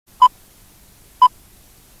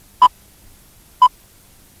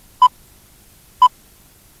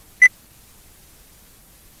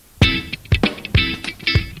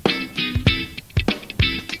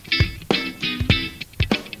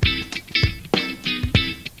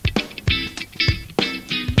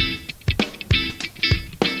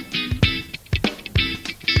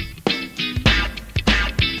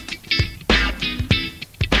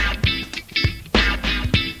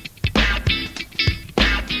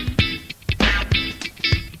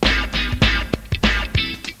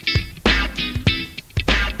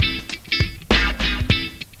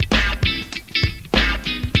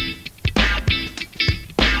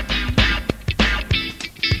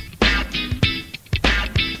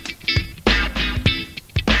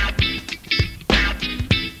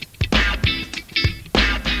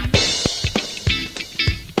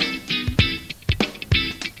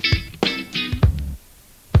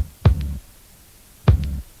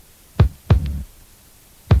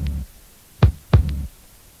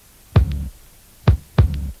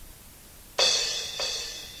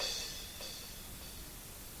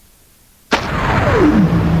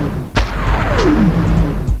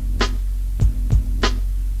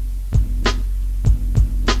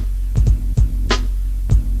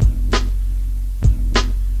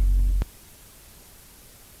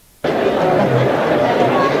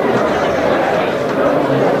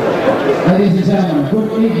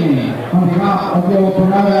good evening. On behalf of your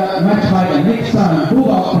promoter, matchmaker Nick Stone,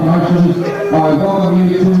 Bulldog Promotions, I welcome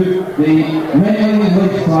you to the Manly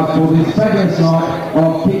League Club for this fabulous night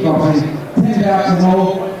of kickboxing. 10 bouts in all,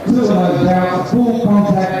 2 of those bouts, full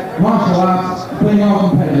contact, martial arts, being all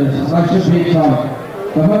competitors. They should be exciting.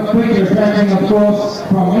 The host feature is training, of course,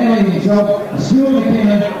 from Manly himself, Stuart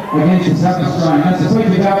McKinnon against the South Australian. That's the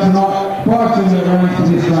feature bout tonight, 5 2-minute rounds for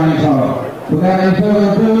the Australian title. Without any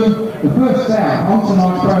further ado, the first bout on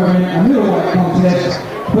tonight's program, a middleweight contest.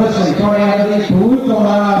 Firstly, coming out of the blue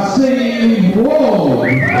corner, Steve Ward.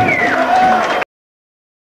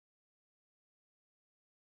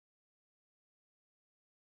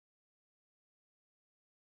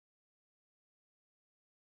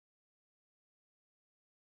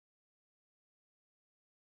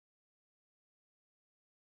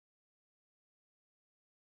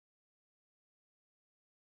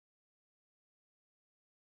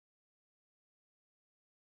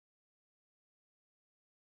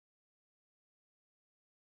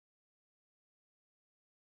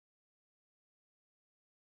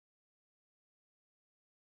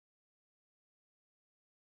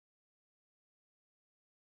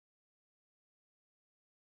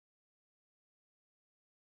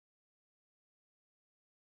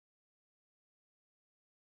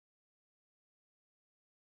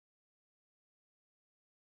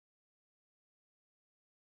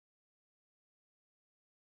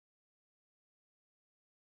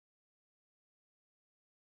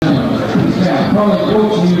 Probably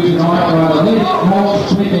brought to you tonight by the lead mulch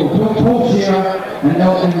people, Paul Shearer and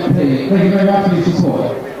LNP. Thank you very much for your support.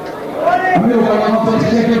 A middleweight contest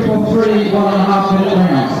scheduled for 3 1.5-minute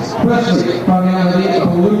rounds. Firstly, coming out of the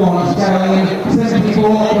blue corner, scaling in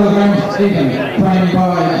 74 kilograms even, trained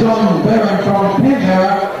by John Barron from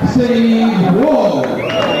Canberra, Steve Ward.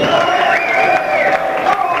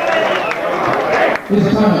 This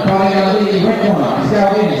opponent coming out of the red corner,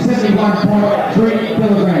 scaling in 71.3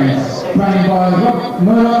 kilograms. Trained by Rob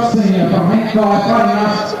Murdoch Sr. from Hank Guy fighting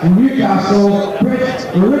us in Newcastle, Brett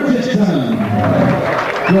Richardson.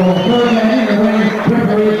 Your third man in the ring,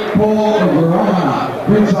 referee Paul Warringah.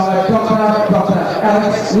 Ringside Dr.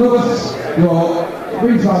 Alex Lewis. Your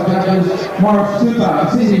ringside judges Morris Super,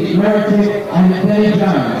 Cindy Meredith and Danny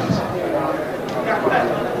Jones.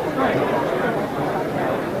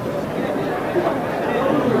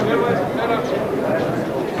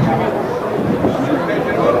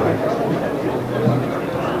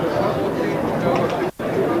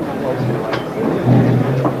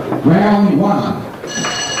 Round 1.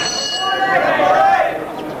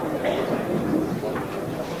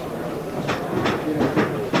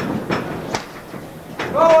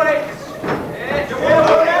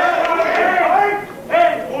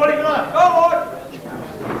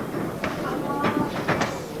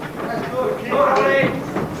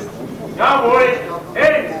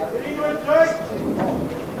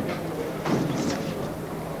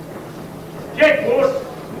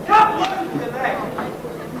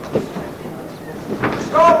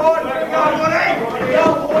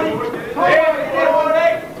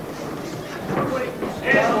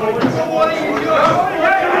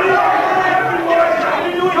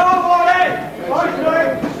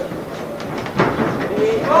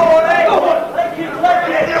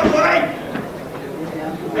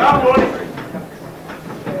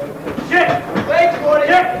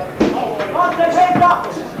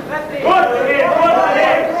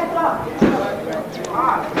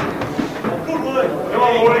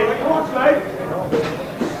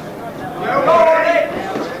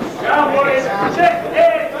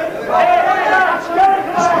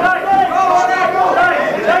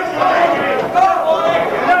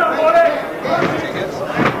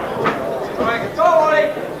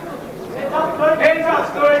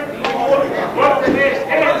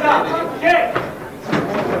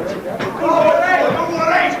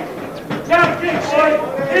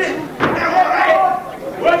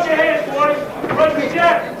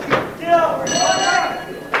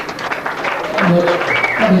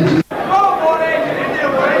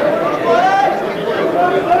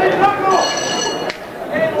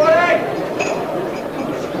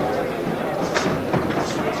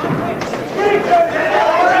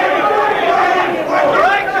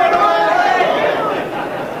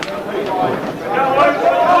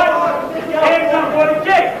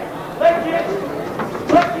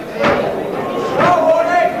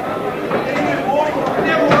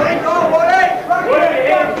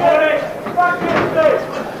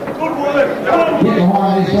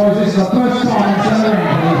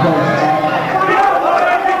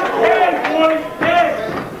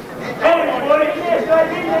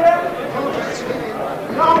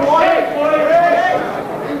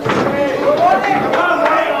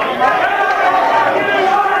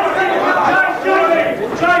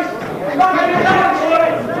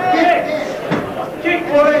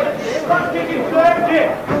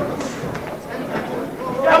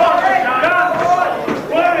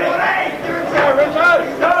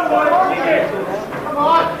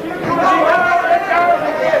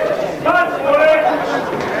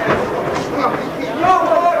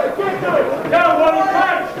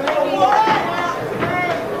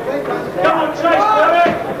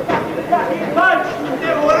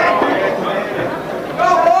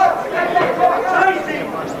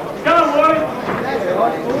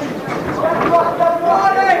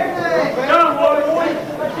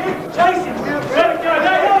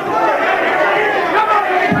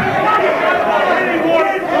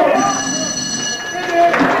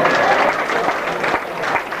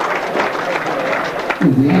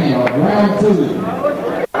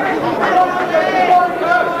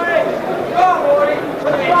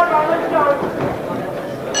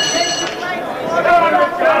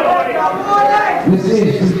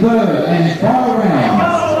 is the third and final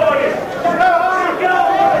round.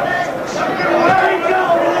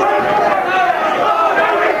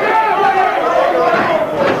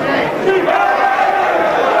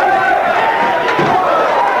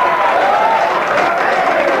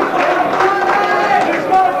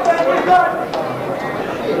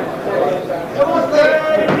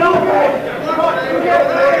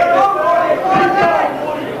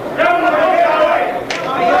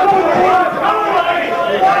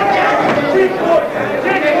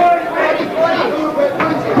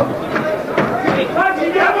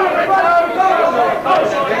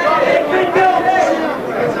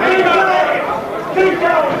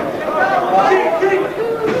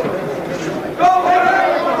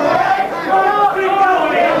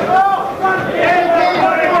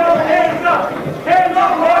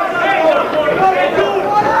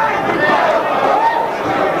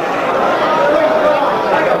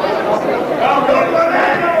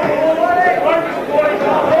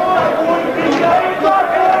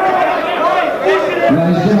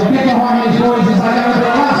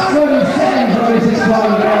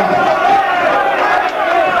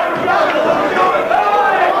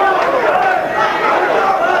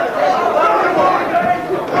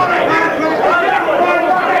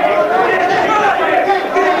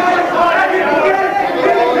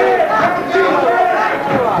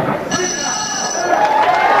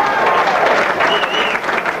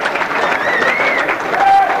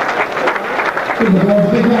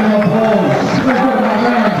 Big round of applause. We've got my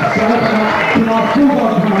round to open up to our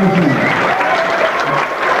Bulldog promotion.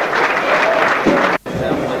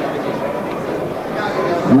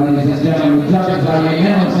 Ladies and gentlemen, the judges are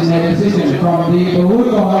unanimous in their decision from the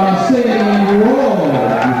Warringah City Ward.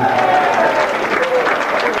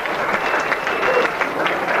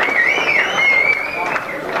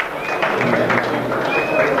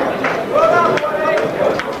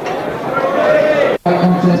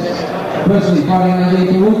 Firstly, fighting under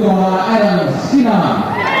the Warringah Adam Skinner.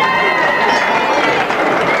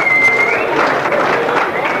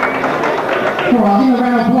 All right, give a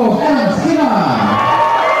round of applause, Adam Skinner.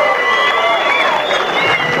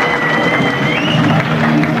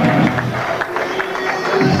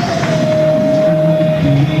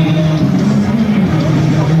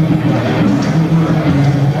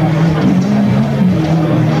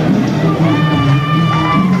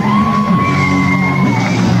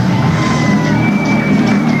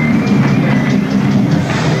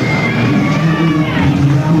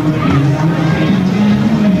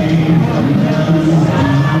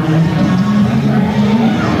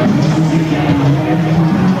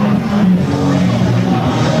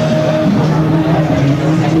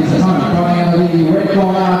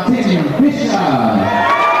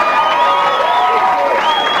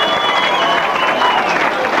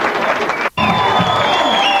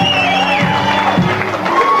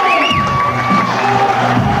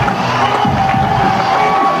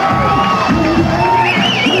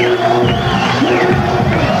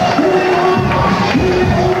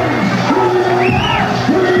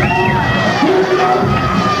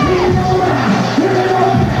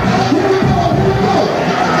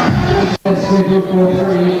 Scheduled for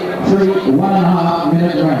three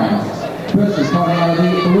 1.5-minute rounds. Firstly, fighting out of the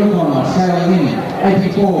Warringah, scaling in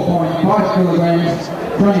 84.5 kilograms,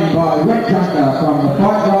 trained by Red Junker from the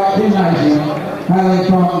Fite Gymnasium, hailing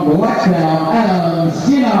from Blacktown, Adam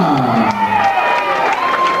Skinner.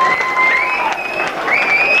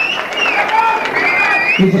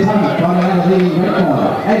 His opponent, fighting out of the red corner,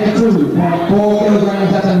 82.4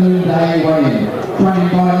 kilograms at the noonday weigh-in,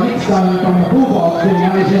 trained by Nick from the Bulldog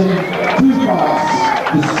Gymnasium. 2 fights,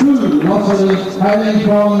 the two losses, hailing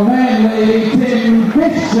from Manly, Tim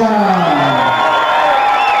Fisher.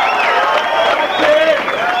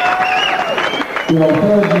 Your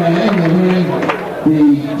third man in the ring, the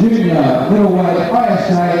junior middleweight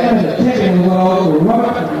ISA eminent champion of the world,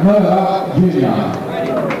 Robert Murdoch Jr.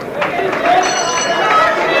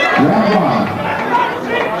 Round 1.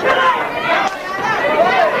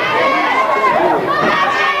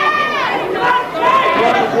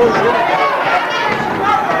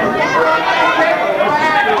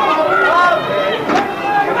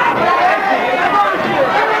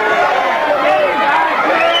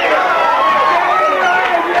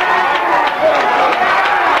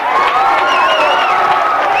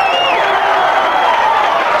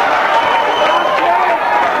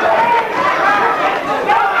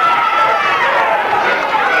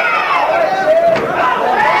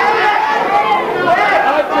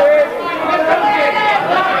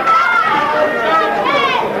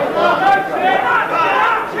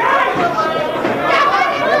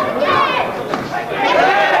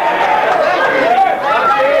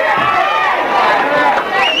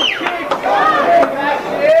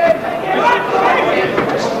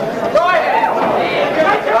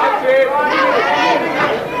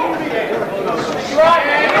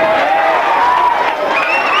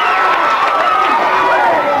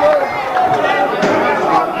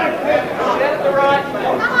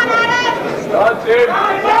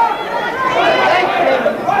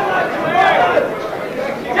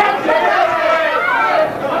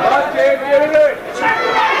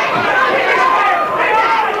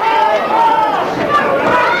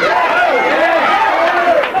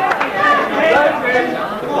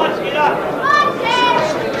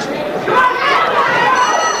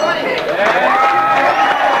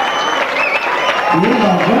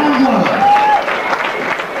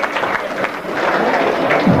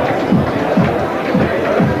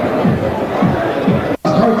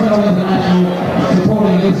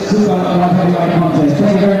 this super light heavyweight contest.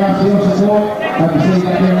 Thank you very much for your support. Hope to see you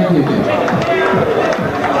back here in the future.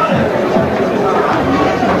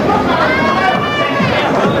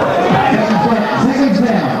 Seconds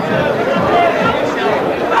down.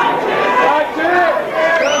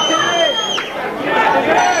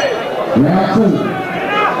 Round 2.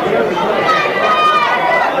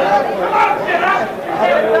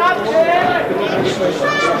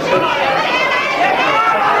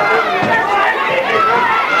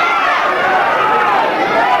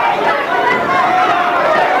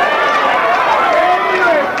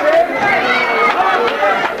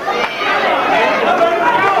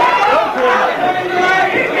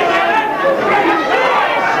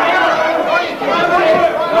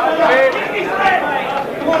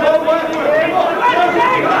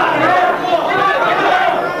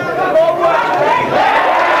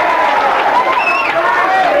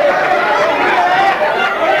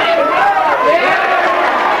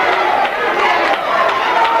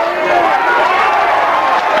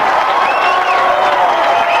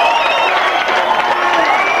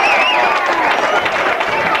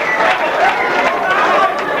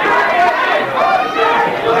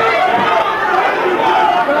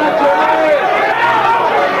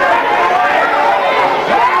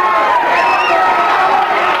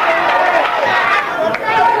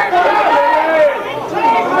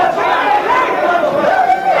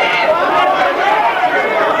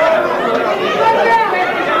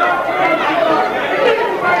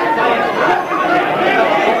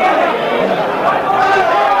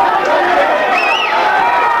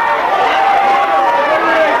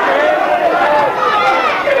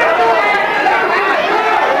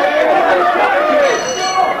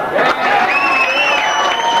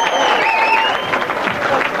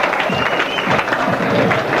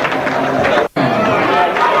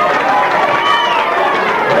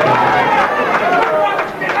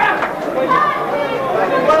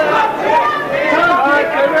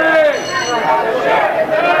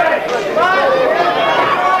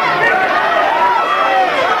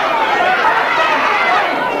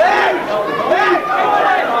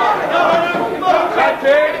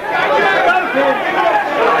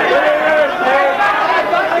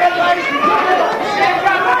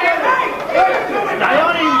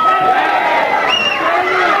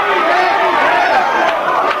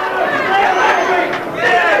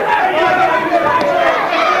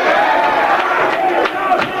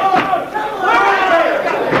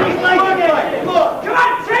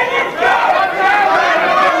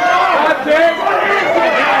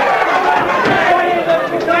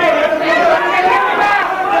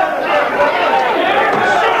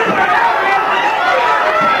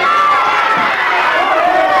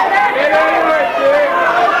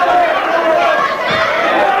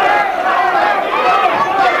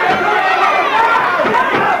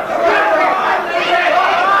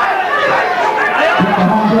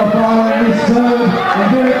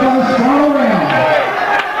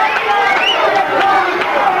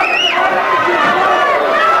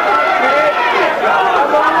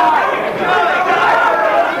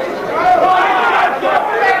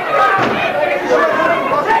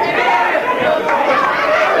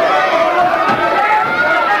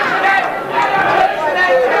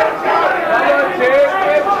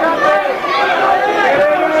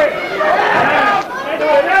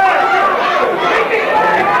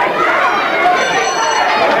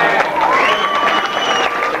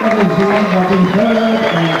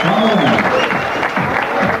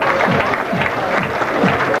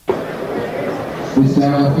 This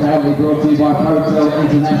round is proudly brought to you by Hotel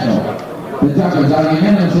International. The judges are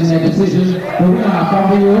unanimous in their decision. The winner from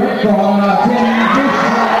the red corner,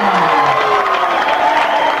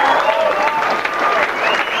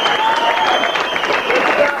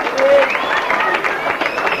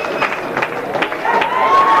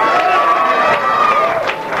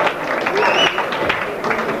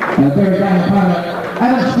 a very grand opponent.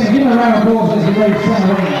 Adam, give him a round of applause as he leads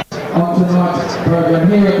center on tonight's program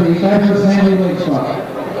here at the Fabulous Family League Spot.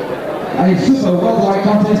 A super welterweight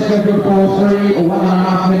contest scheduled for 3 or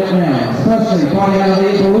 1.5 minute rounds. Firstly, fighting out of the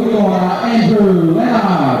blue corner, Andrew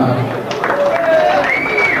Leonard.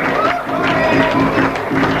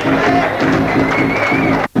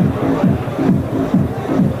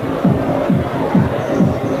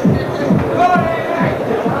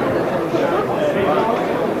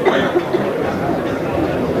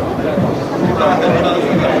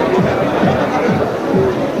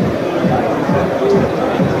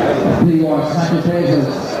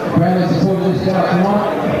 Bradley supported this bout tonight.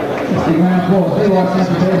 Big round of applause.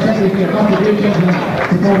 Thank you for your contributions and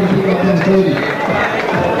supporting Kickboxing.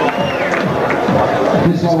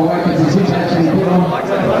 This whole weight is actually put on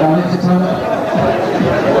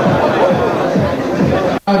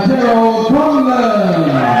Gerald Conlon.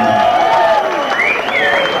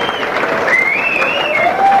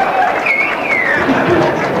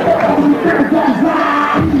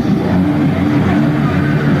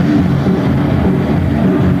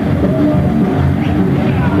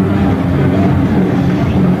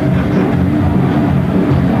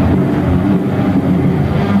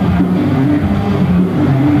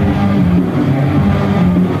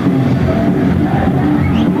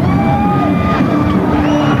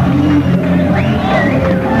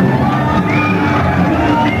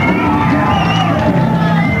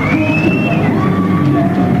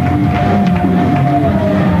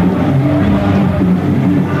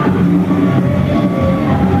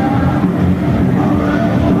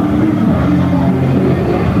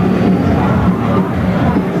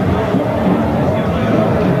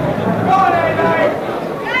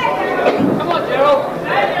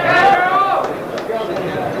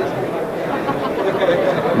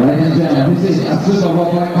 Ladies and gentlemen, this is a super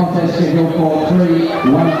welterweight contest scheduled for 3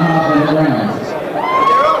 1.5-minute rounds.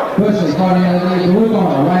 Firstly, fighting out of the blue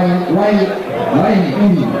corner, weighing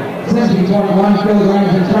in 70.1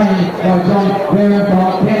 kilograms and training by John Warringah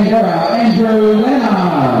from Canberra, Andrew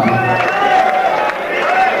Leonard.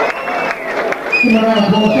 Give him a round of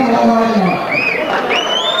applause, come on, Warringah.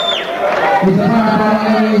 His opponent fighting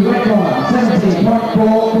out of the red corner,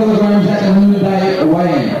 70.4 kilograms at the noonday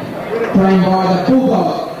weigh-in. Trained by the Bulldog.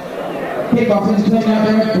 Kickboxing team out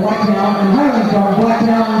there at Blacktown and hailing from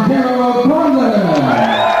Blacktown, Gerald Conlon.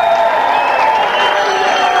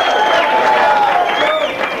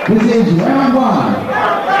 This is round 1.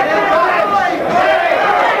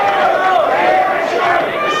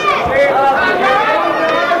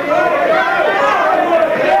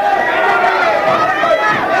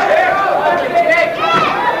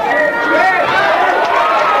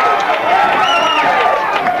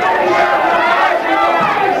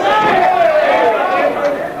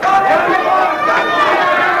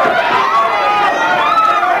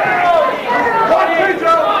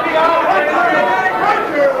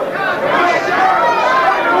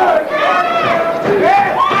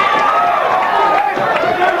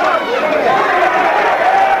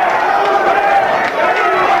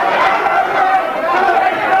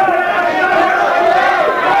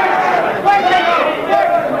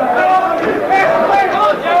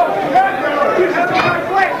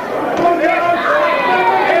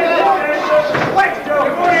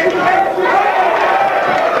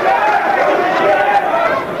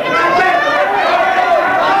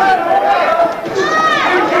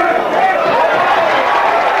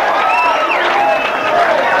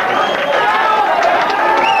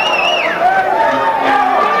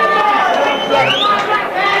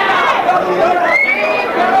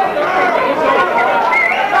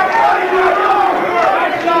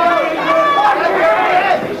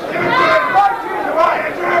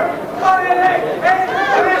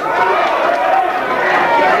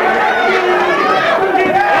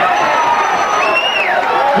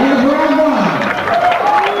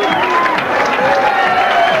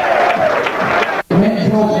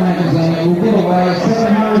 Magazine will give away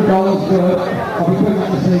 $700 worth of equipment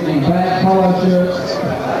this evening, bags, polo shirts,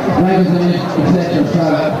 magazines, etc. So,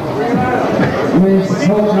 with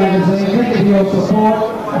Health Magazine, thank you for your support.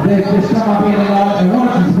 They've just come up here tonight and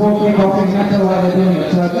wanted to support kickboxing, and that's the way they're doing it.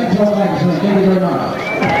 So, thanks Health Magazine, thank you very much.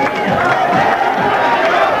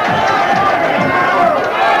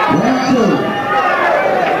 Round 2.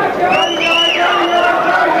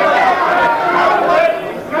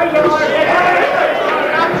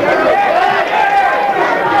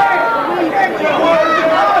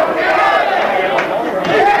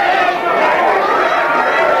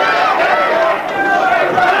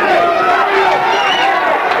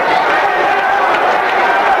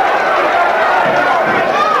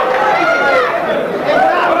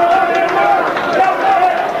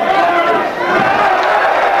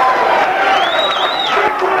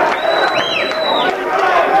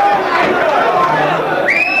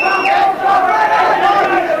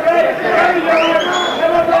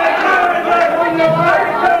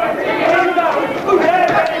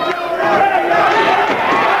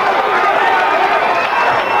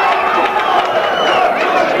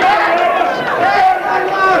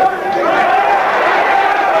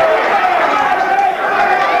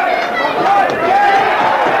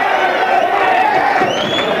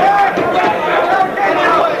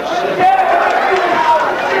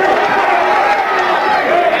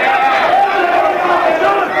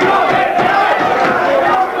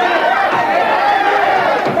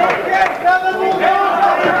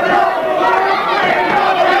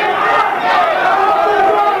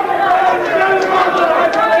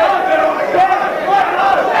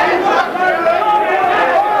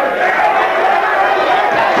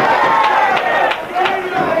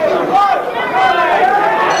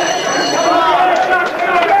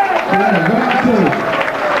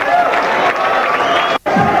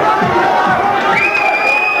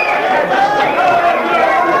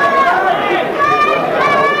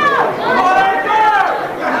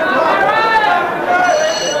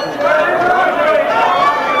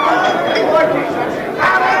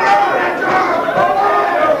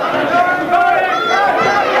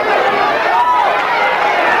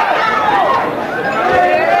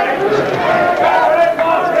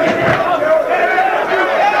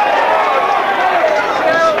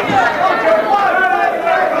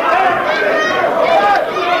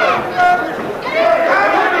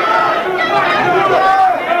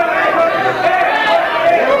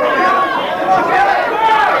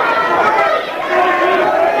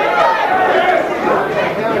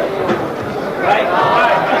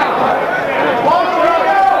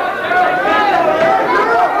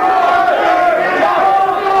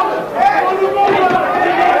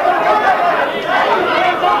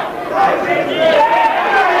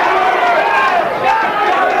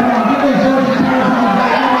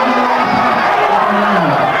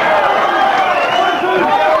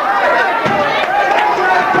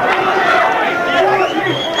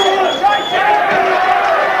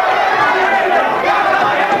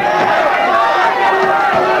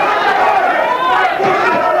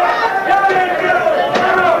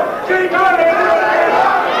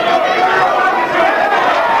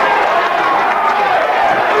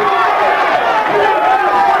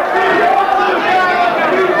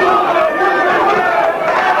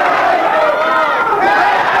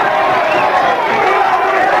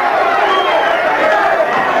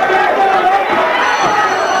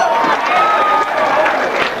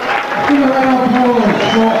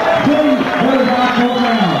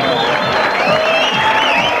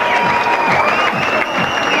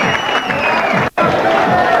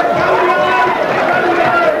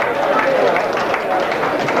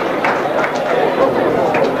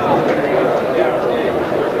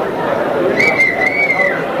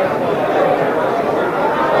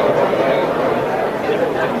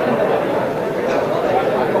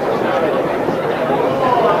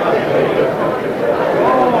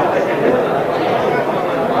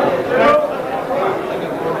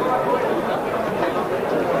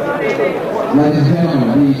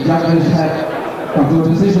 come to a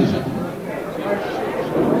decision.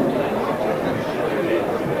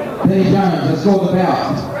 Penny Jones has scored the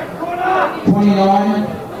bout.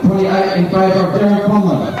 29-28 in favour of Derek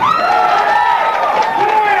Conlon.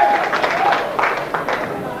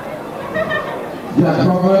 Judge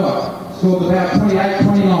Rob Murdoch scored the bout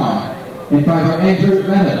 28-29 in favour of Andrew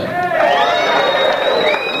Leonard.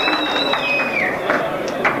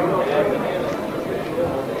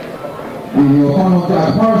 And your final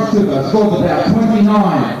judge, Morris Cooper, scored the bout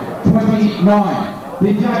 29-29.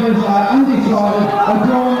 The judges are undecided, a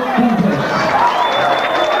drawn contest.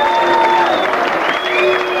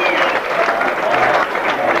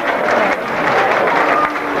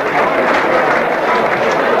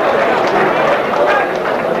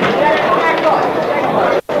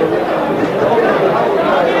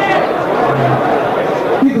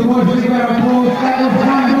 Give the boys a big round of applause. That was $1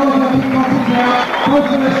 kickboxing bout, both of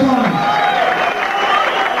their sons.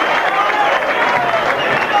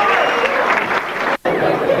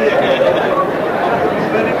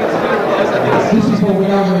 This is what we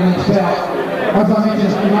know in the next bout. As I mentioned a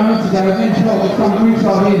few moments ago, men's health has come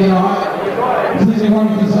ringside here tonight. Simply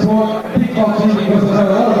wanting to support kickboxing because they've heard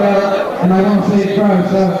a lot about it and they want to see it grow.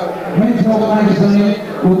 So Men's Health magazine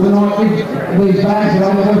will tonight give these bags that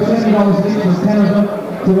are worth $70 each for 10 of them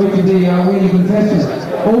to each of the winning contestants.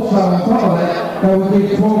 Also, on top of that, they will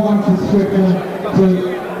give 12-month subscription to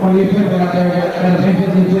one of you people out there that have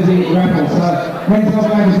entered into the raffle. So, Men's Health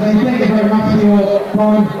magazine, thank you very much for your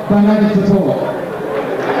kind donated support.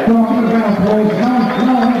 Come on, give a round of applause.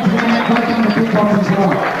 No one needs to get out taking the kickboxing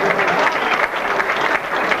tonight.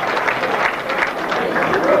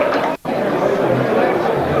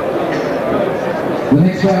 The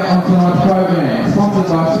next bout on tonight's program, sponsored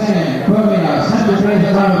by Sam, Birmingham, Santa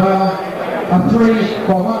Teresa, Nova, a 3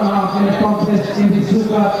 by 1.5 minute contest in the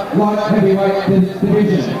super light heavyweight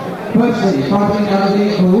division. Firstly, fighting under the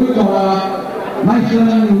Warringah,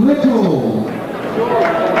 Nathan Little.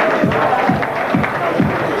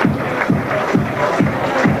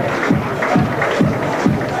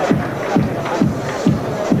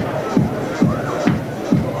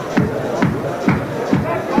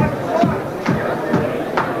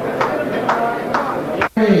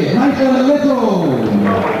 Nathan Little.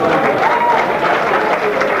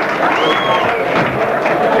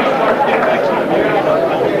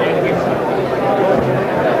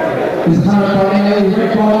 His opponent fighting a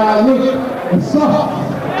red corner, Luke Soft.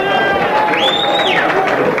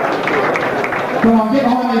 Come on, get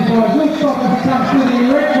behind these boys. Luke Soft as he comes to the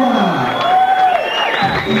red corner.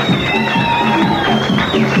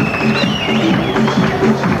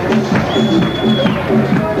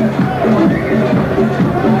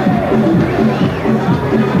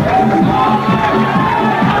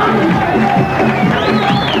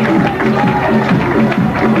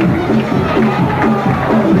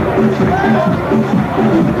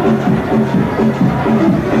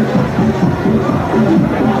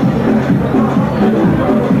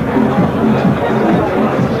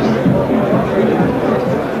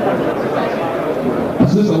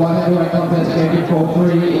 Super light heavyweight contest scheduled for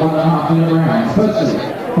 3 1.5 minute rounds. Firstly,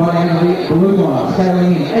 fighting under the blue line,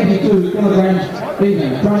 scaling in 82 kilograms even,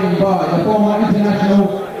 trained by the former international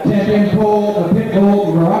champion Paul the Pitbull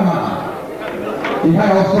Warringah. He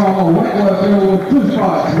hails from a wetwork field with 2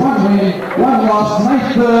 fights, 1 win, 1 loss,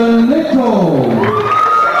 Nathan Little.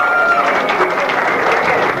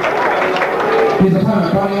 His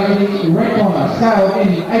opponent fighting under the red corner, scaled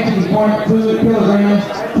in 80.2 kilograms,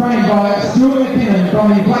 trained by Stuart McKinnon from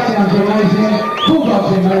the Blackdown Gymnasium, Bulldog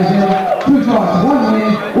Gymnasium, 2 fights, 1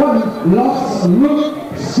 win, 1 loss, Luke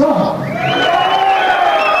Soft.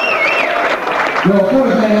 Your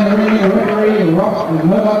first man in the ring, the referee, Rob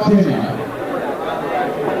Murdoch Jr.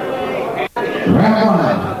 Round 1.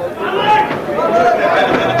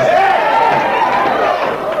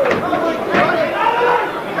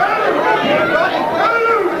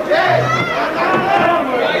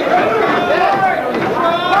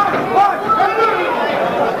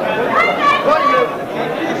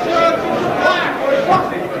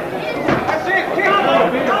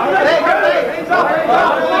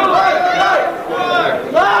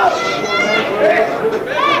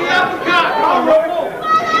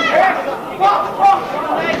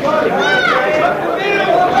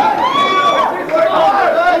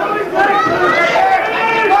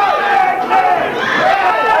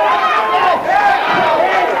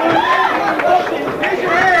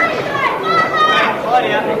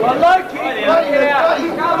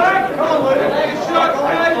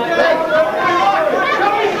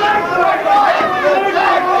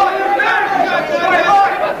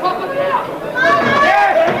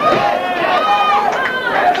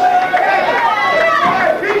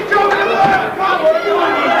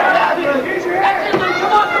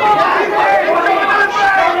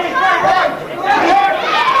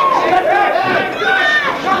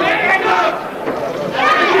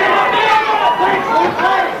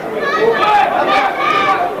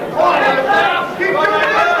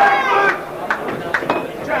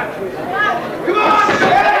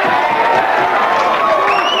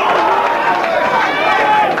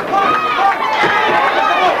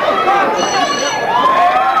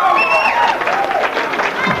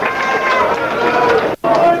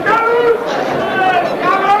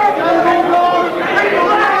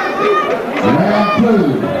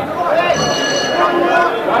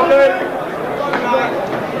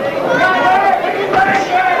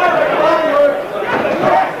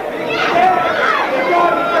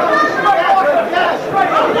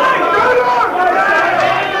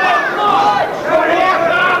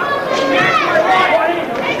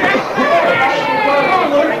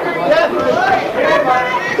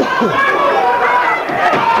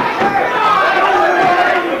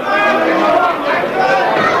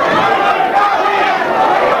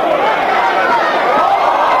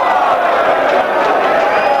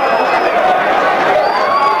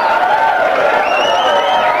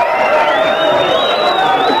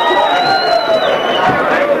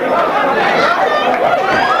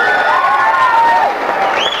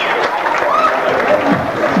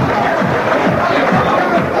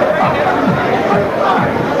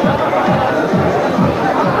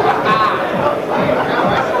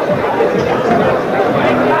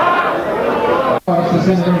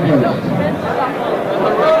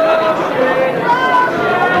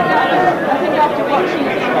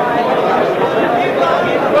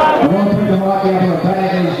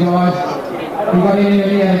 He got in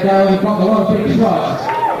here and go, he got a lot of big shots.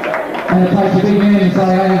 And it takes a big man to say,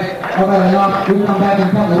 hey, I've had enough, we'll come back in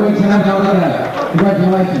a couple of weeks and have another go.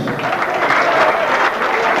 Congratulations.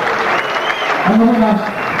 And the winner,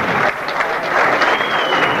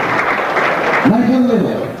 Nathan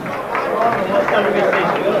Little.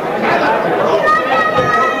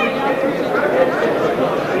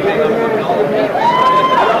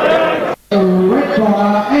 The red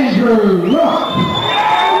corner, Andrew Rock.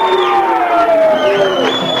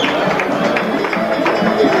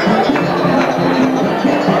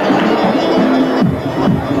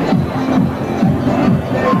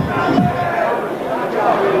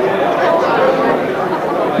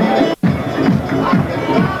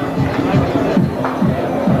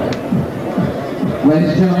 Ladies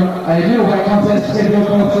and gentlemen, a middleweight contest scheduled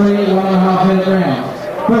for 3 1.5-minute rounds.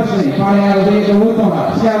 Firstly, fighting out of the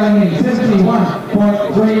Warringah, scaling in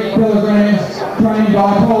 71.3 kilograms, trained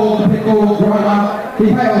by Paul the Pickle Driver. He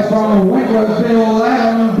hails from Wentworthville,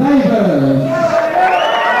 Adam Davis.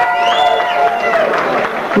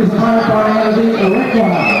 His opponent fighting out of the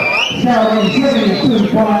Warringah, scaling in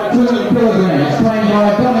 72.2 kilograms, trained by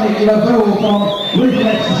Dominic Laville from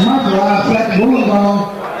Reflex Martial Arts at Bulldog,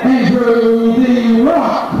 Andrew the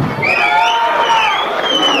Rock.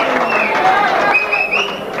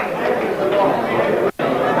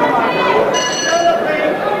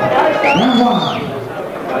 Round one.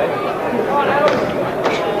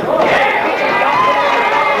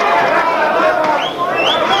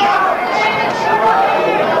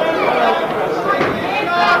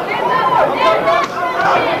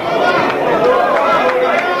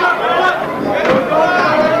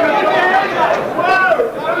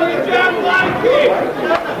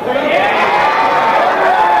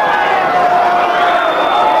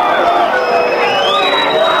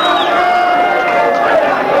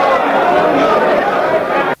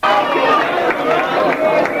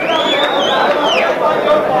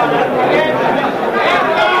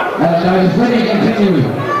 Ready to continue.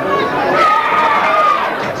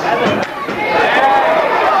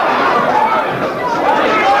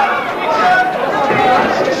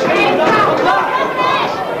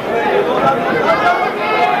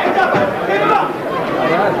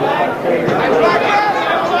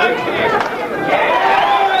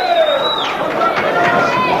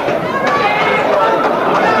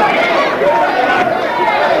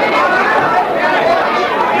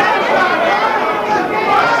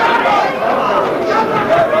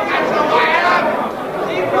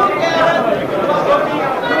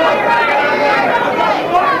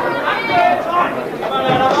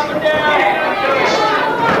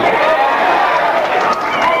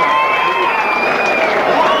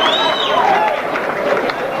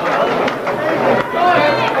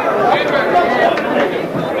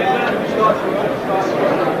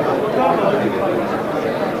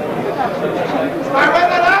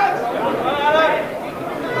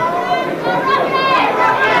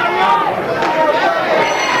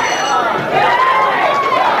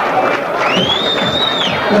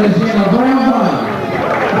 That is the end of round one.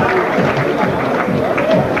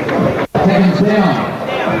 Seconds down.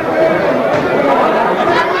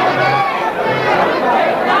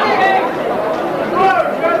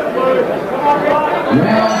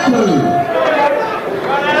 Round two.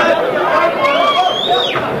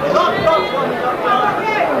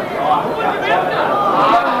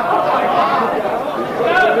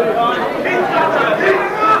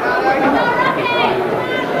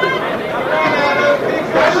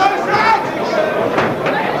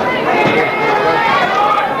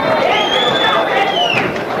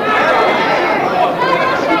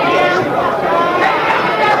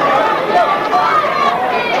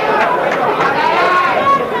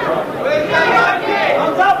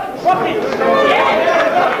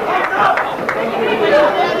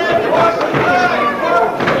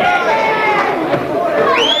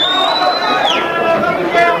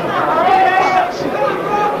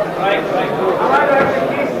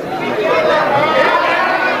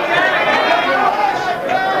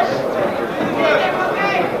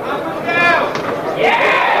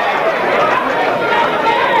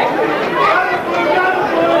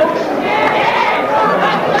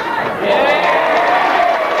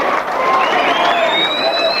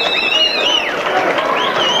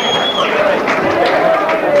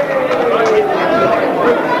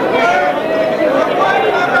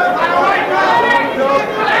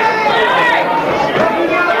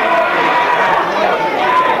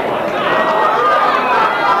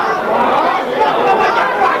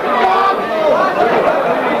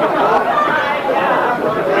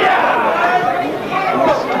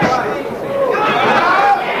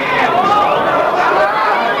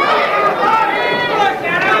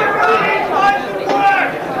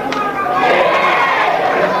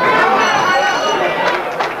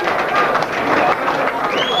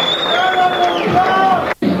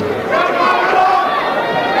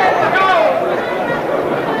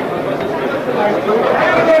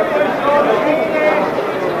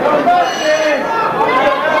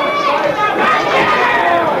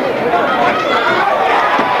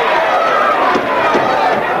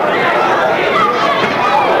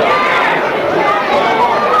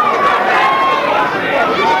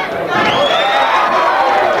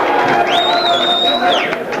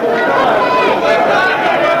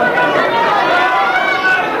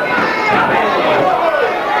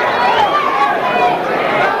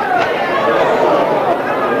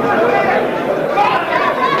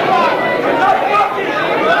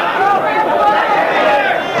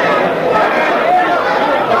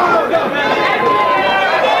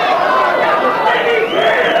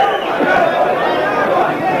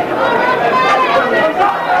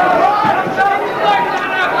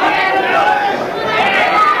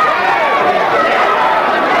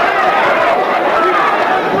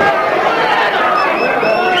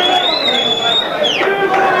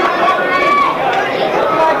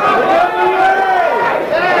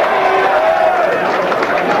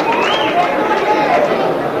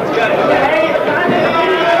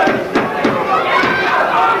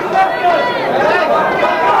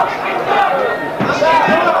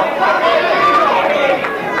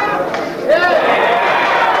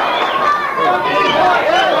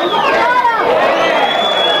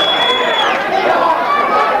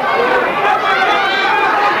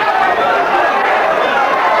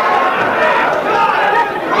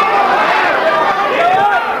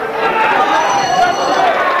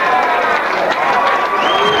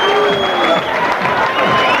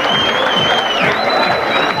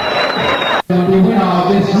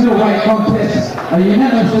 A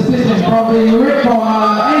unanimous decision from the red corner,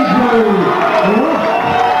 Andrew Rock.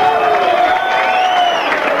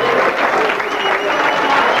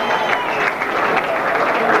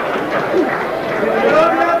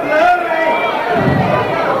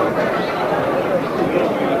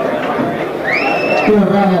 Give a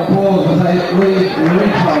round of applause as they lead the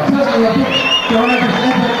red corner. Certainly a big courageous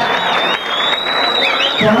effort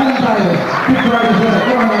for Adam Davis. Big courageous effort.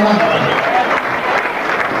 Get on there.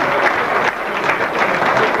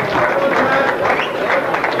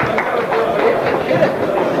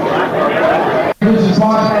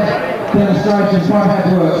 Demonstrations, quite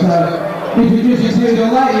hard work. So, introducing to the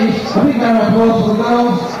ladies, a big round of applause for the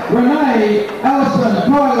girls. Renee, Alison,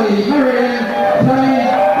 Kylie, Marion, Jane,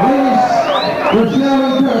 Liz, Rochelle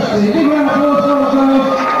and Kirsty. Big round of applause for the girls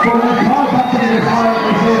for their high back in this high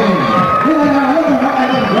this evening. Here they are, look at what they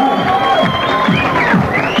look great.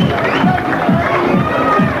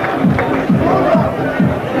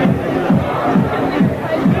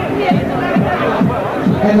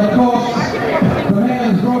 And of course,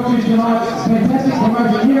 brought to you tonight's fantastic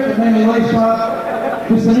promotion here at the Manly League Park.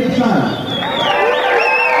 Mr. Nite Son.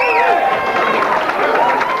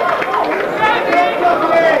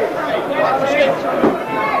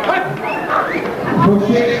 Push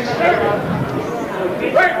it.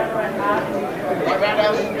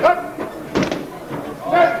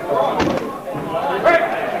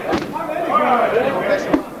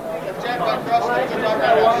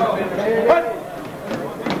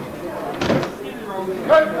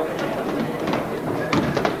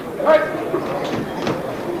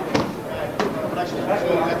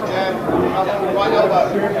 Right elbow.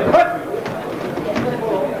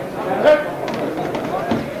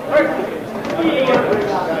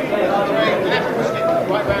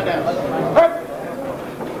 Right round out.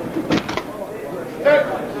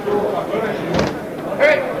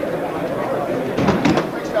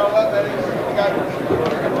 Freestyle work, that is.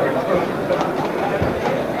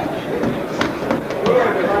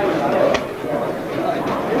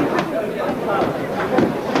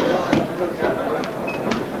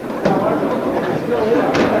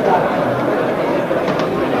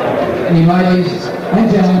 Any ladies and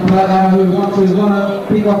gentlemen who want to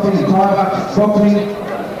kickboxing and boxing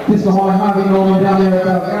just behind Harvey Norman down there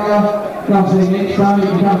at Gala, come see Nite Son. You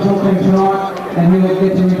can come talk to him tonight and he'll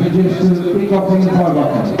get to introduce to kickboxing and Thai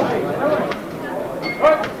boxing.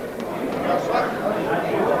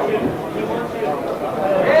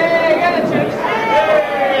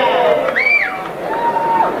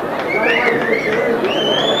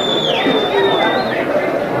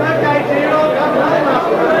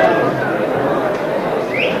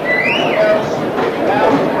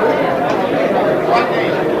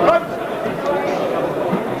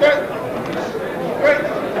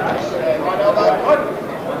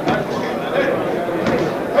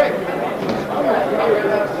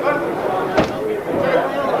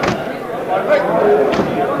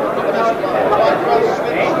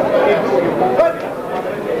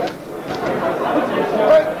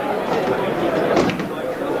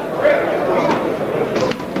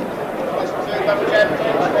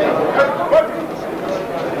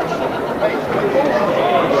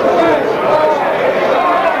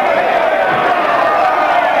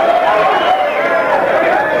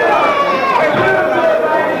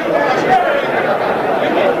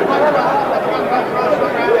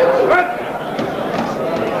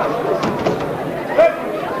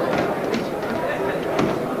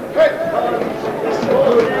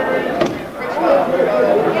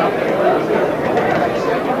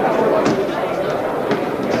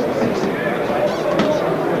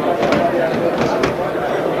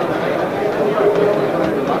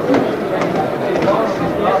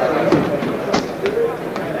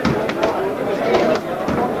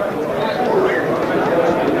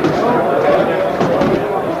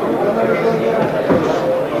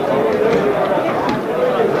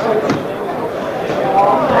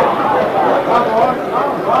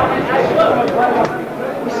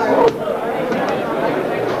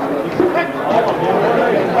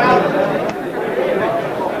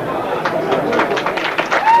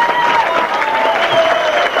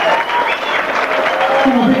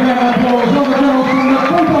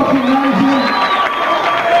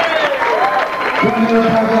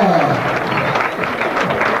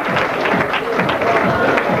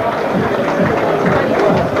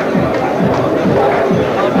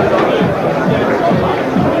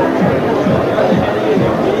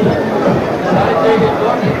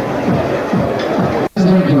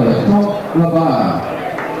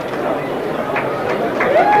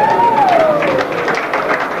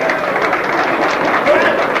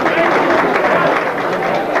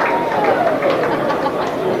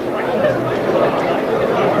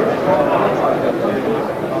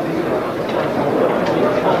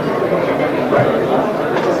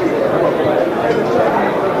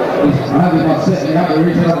 I hope he's not setting up the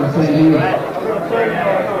reason I'm standing here.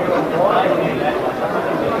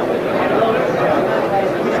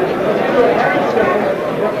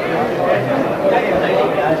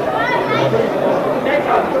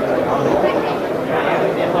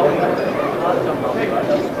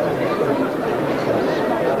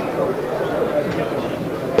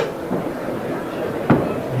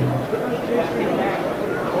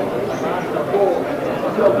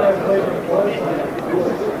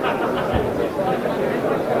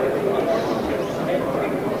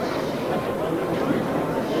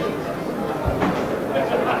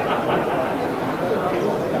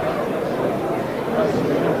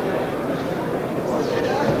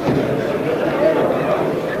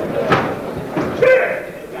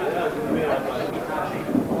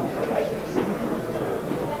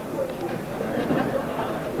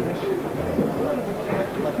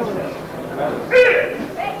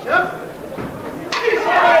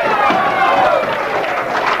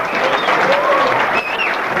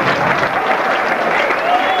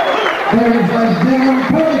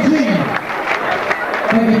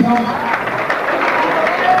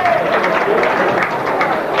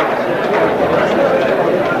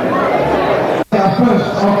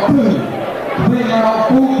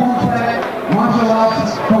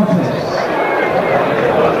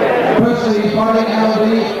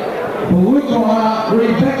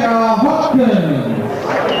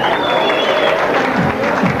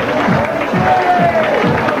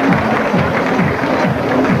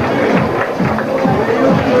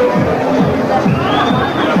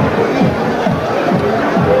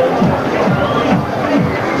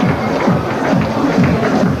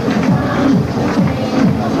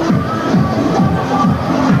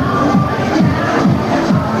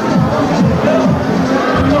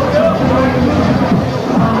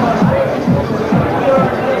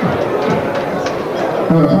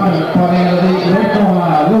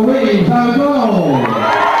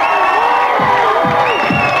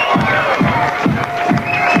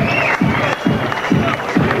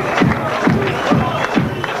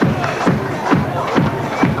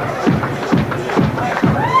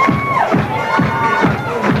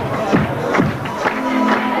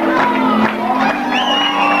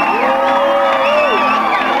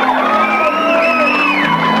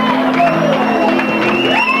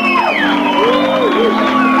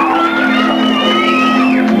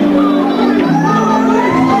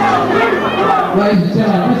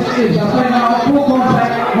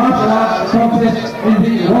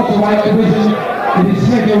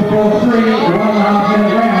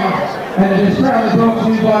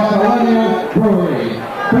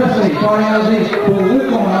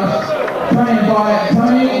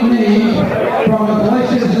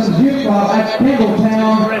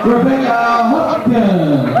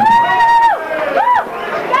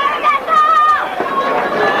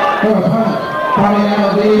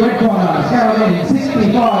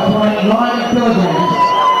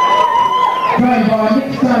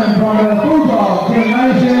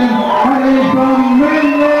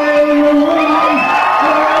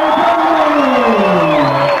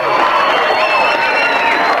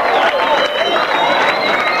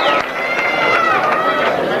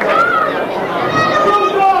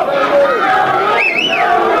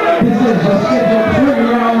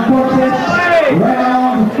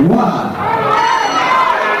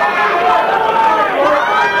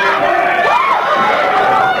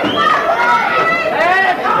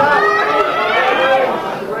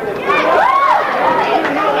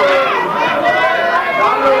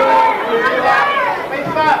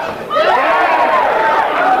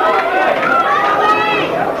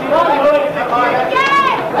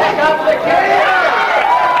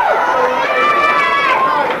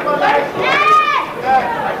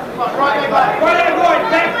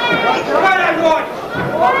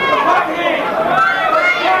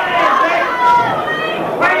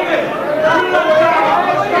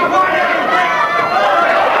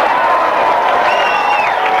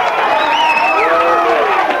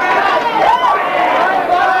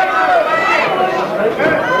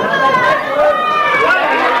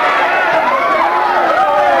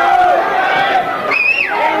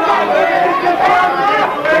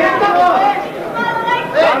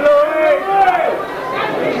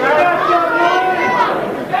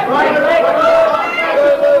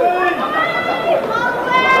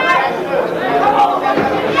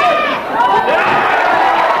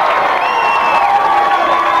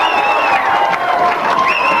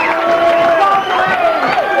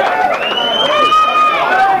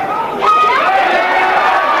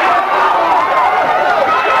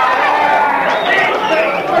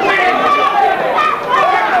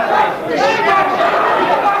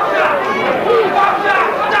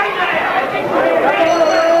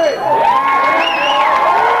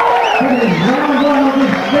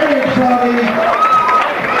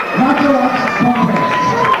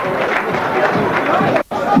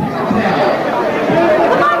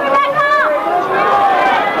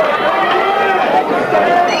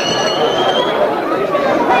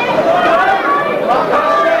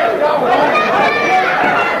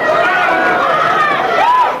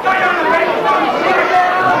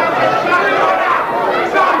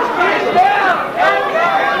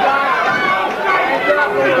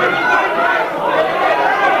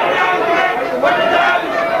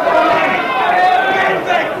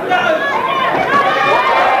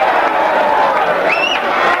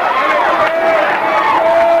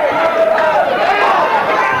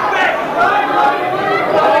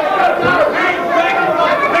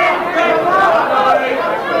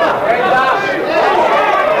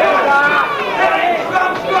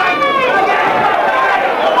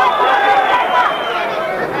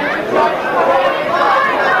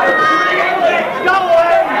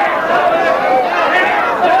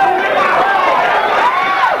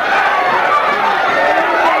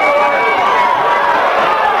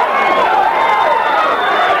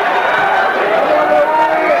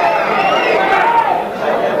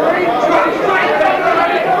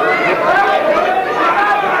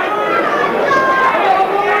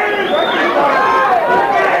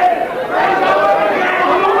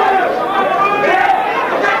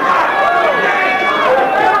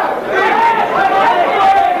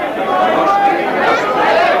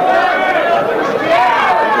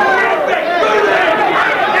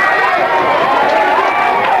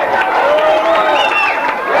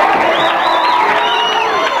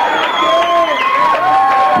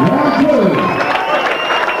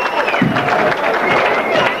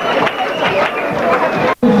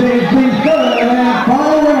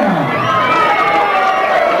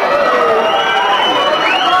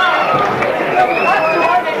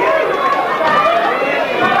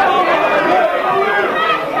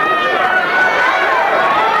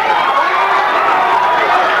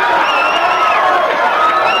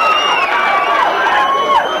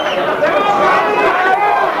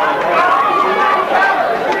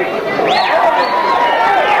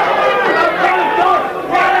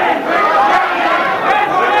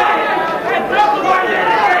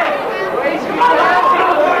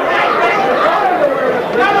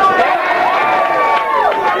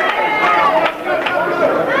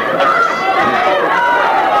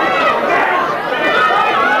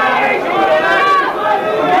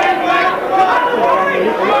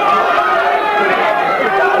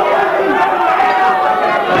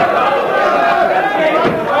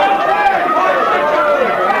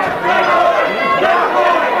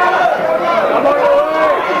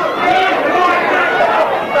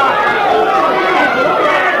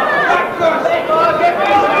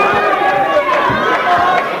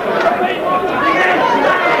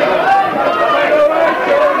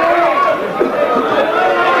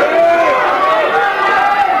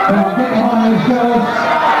 Come on, get behind these girls.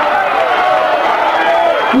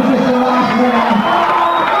 This is the last round.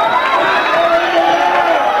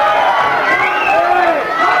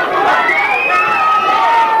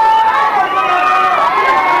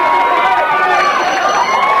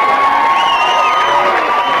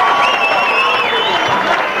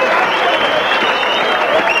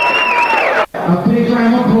 A big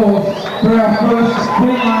round of applause for our first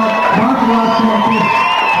female martial arts contest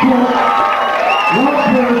for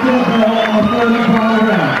Warringah to the bell on the third and final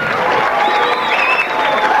round.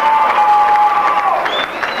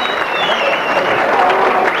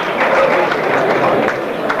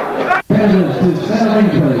 Competitors to center ring,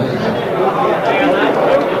 please.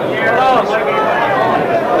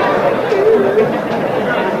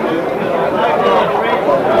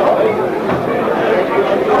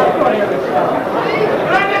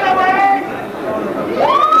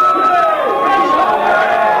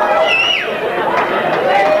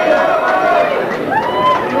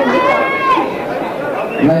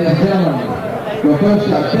 Ladies and gentlemen, your first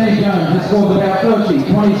up, Danny Jones has scored about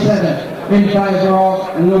 30-27 in favour of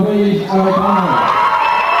Louise O'Connor.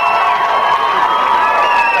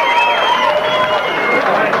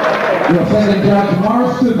 Your second judge,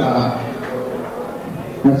 Morris Cooper,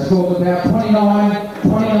 has scored about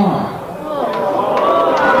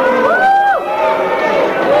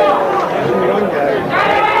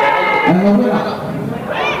 29-29. And the winner,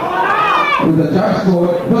 with the judge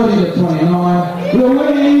scored 30-29,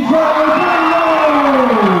 Louise O'Connor!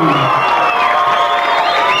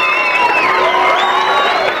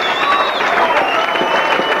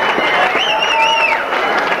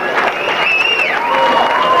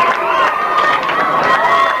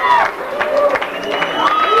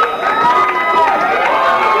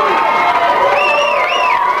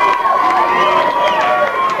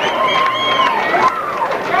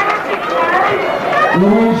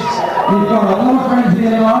 Louise, you've got a lot of friends here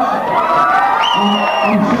tonight.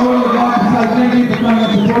 I'm sure you'd like to say thank you for coming and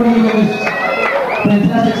supporting you in this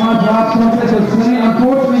fantastic martial arts contest of swimming.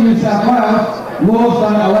 Unfortunately, New South Wales laws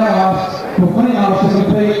don't allow us for females to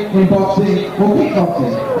compete in boxing or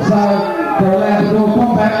kickboxing. So they're allowed to do a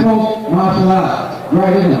combat called martial arts.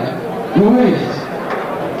 Great, isn't it? Louise,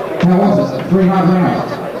 how was it? 3 hard rounds.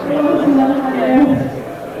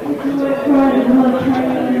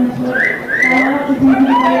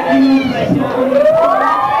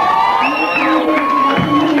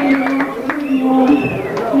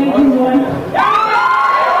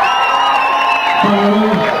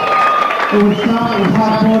 It was tough, it was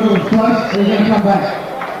hard fought, it was close, they're going to come back.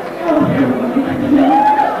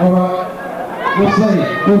 Alright, we'll see.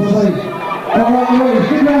 Alright, Louise,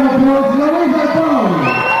 give round of applause, Louise O'Connor.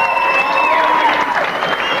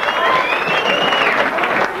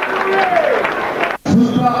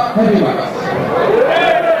 Super heavyweights.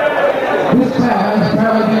 This bout has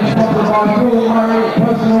proudly been sponsored by Phil Murray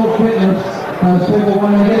Personal Fitness. Those people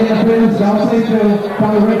wanting to get in the fitness, go see Phil,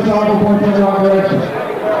 come to Red Side or point in the right direction.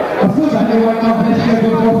 A super heavyweight contest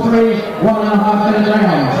scheduled for 3 1.5 minute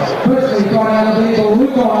rounds. Firstly, got out of the vehicle,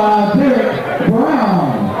 we've got Derek Brown.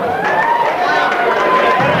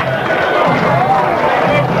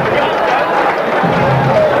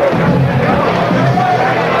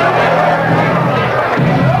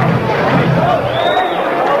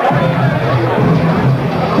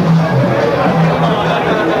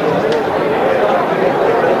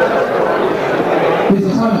 His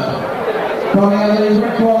opponent, coming out of the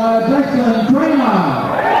red corner, Jackson Trainer.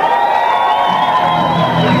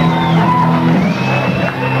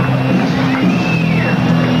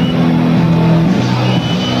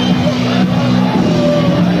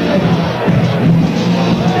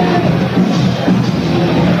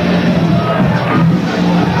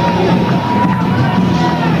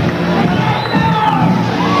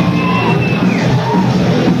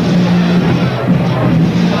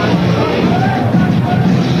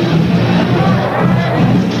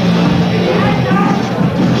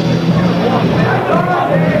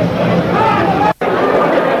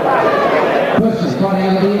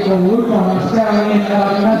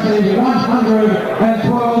 Massive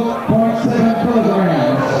 112.7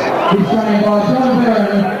 kilograms. He's trained by John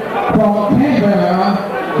Barron from Canberra,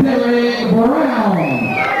 Derek Brown.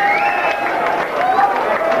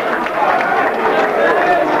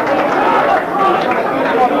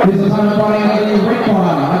 His opponent fighting out of the red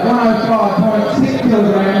corner at 105.6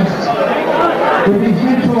 kilograms. With his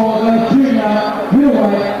mentor, the junior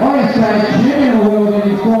middleweight ISA champion of the world in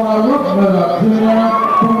his corner, Rob Murdoch Jr.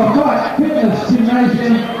 from the Fite Fitness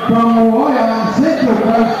Gymnasium from Warringah, Central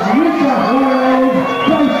Coast, New South Wales,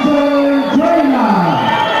 Jason Trainer.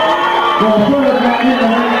 For the third round in the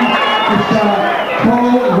ring, it's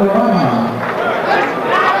Paul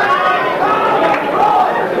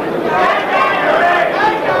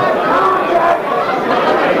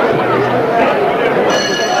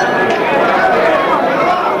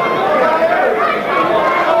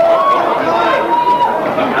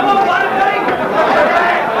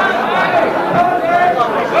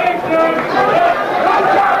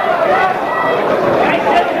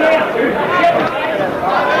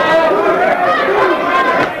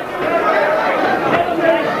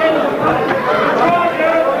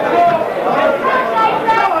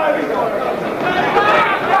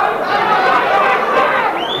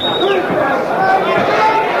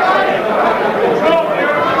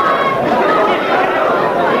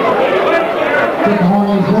Get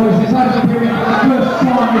behind these boys. It's open period for the first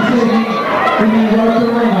time this evening in the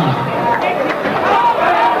Warringah.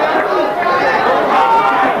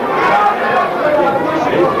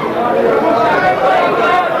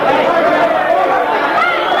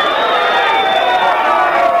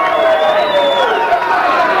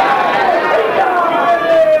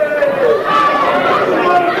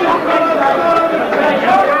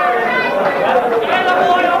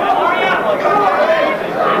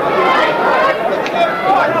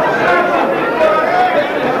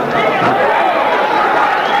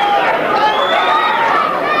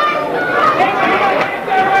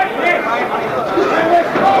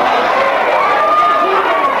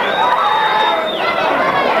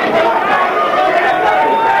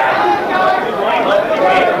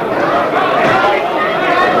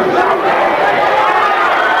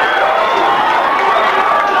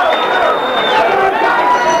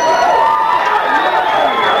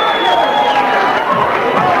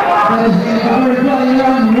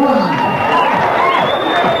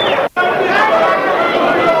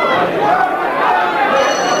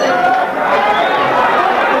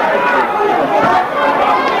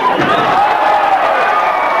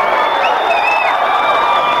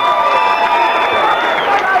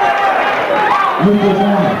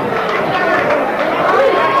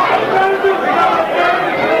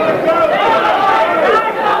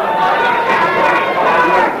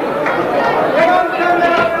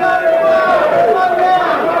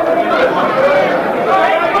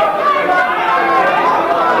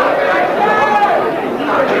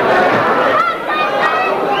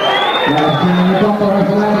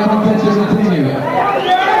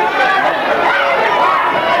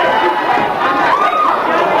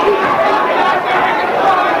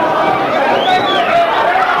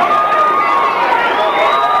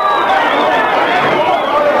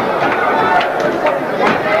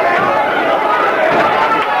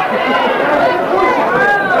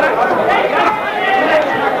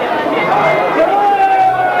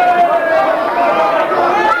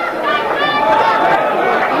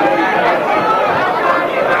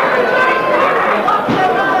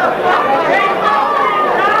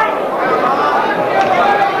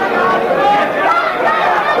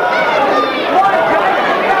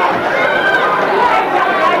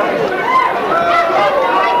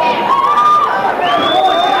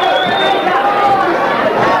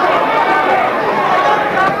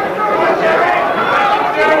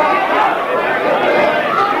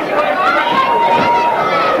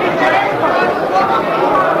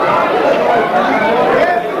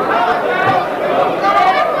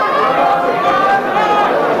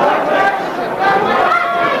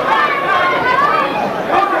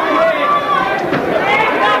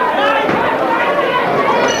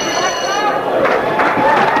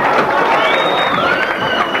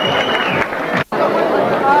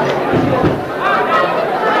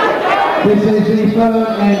 This is the third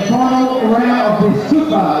and final round of the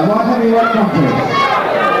Super Light Heavyweight Contest.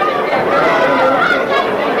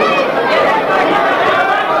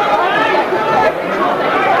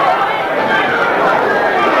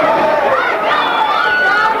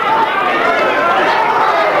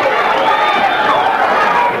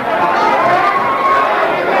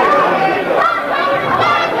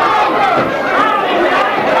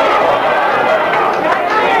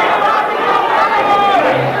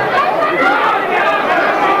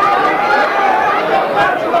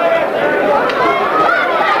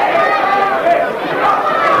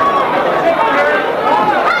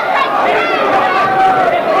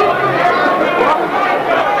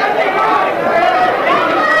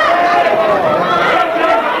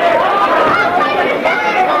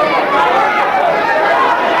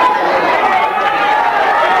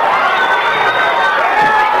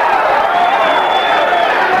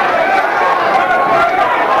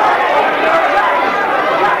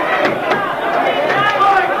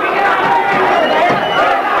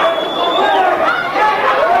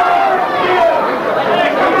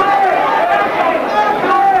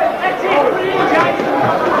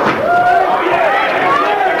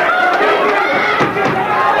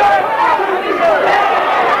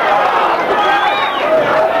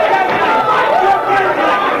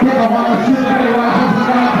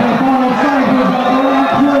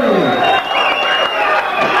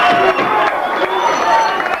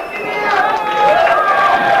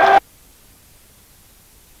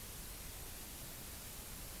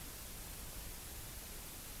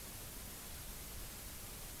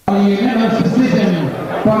 Unanimous decision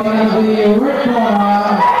by the red corner.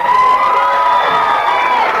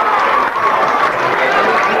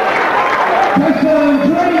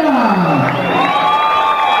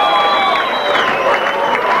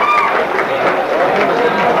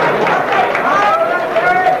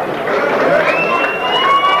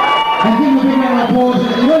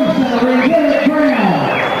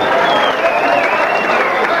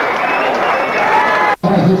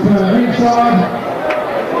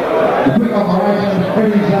 quick operation,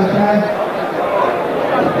 everything's okay.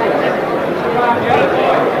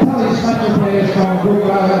 Tally special players from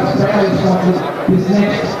Warringah proudly sponsors this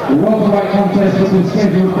next welterweight contest, which is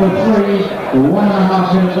scheduled for 3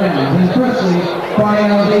 1.5 minute rounds. And firstly, by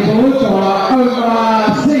the blue corner,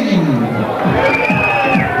 Omar Singh.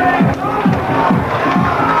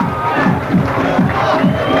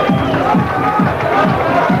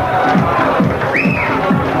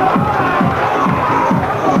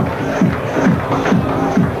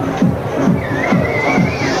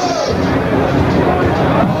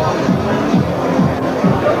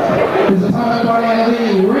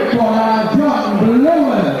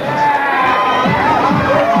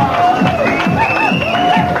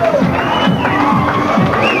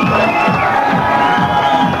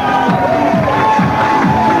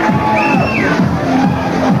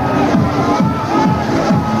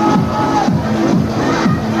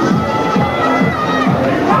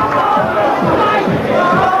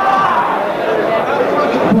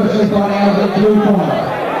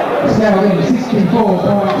 Scaled in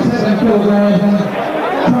 64.7 kilograms and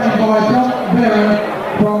trained by John Barron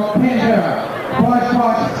from Canberra. 5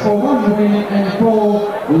 fights for 1 win and 4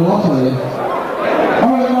 losses.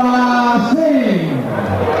 Omar Singh.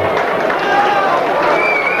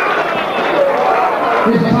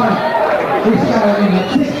 His opponent is scaled in at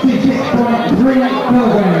 66.3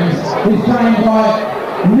 kilograms. He's trained by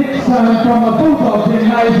Nick from the Bulldog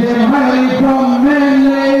gymnasium, hailing from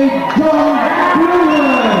Manly, John Bulldog.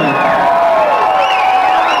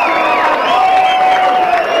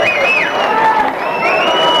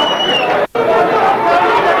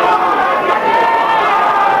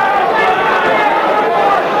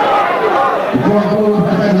 John Bulldog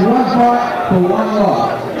has had 1 fight for 1 loss.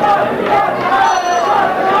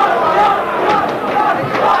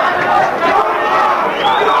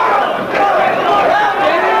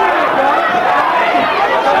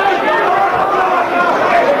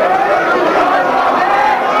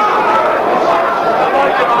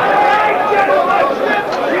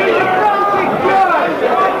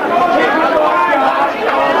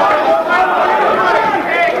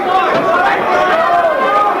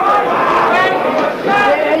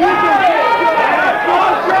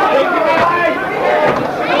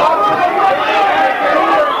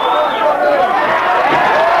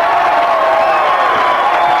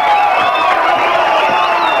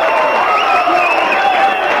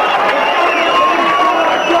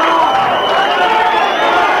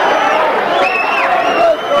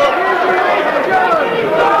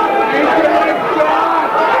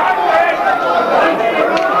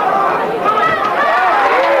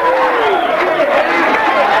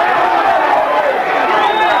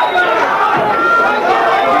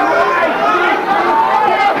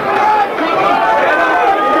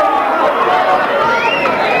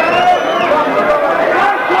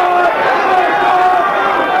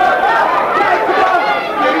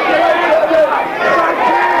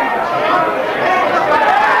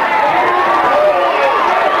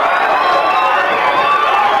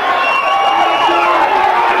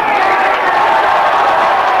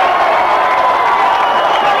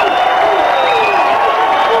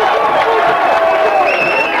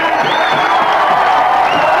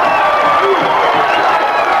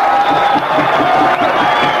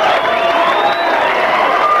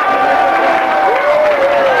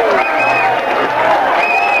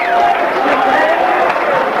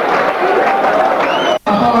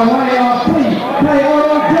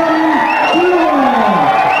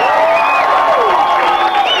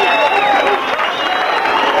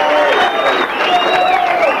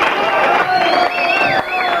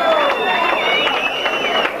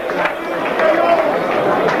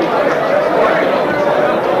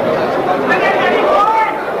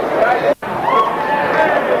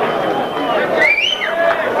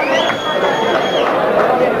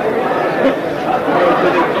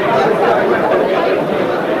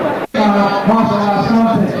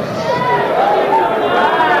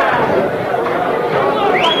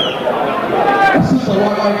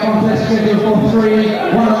 Contest scheduled for 3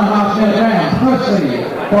 1.5 minute rounds. Firstly,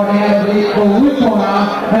 fighting out of the blue corner,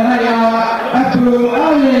 and they are Abdul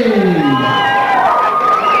Ali.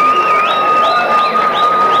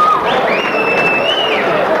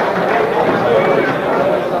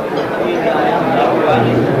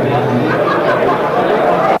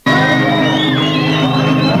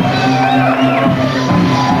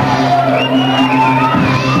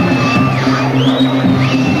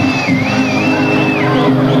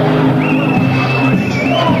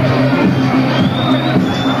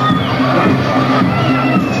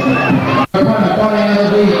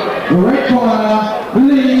 The red corner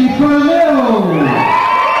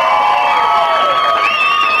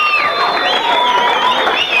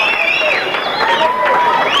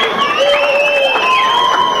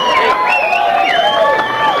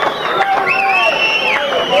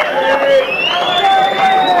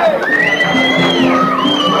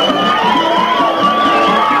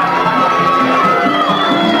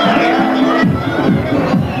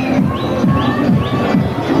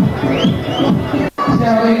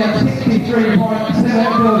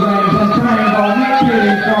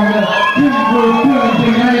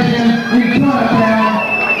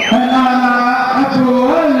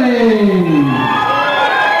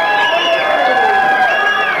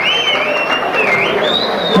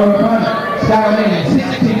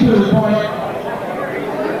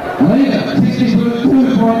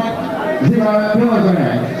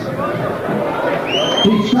kilograms.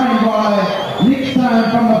 He's trained by Nick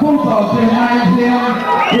Stone from the Bulldogs in Warringah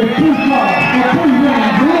with 2 fights for 2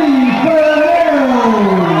 wins. Lee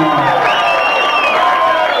Fernell.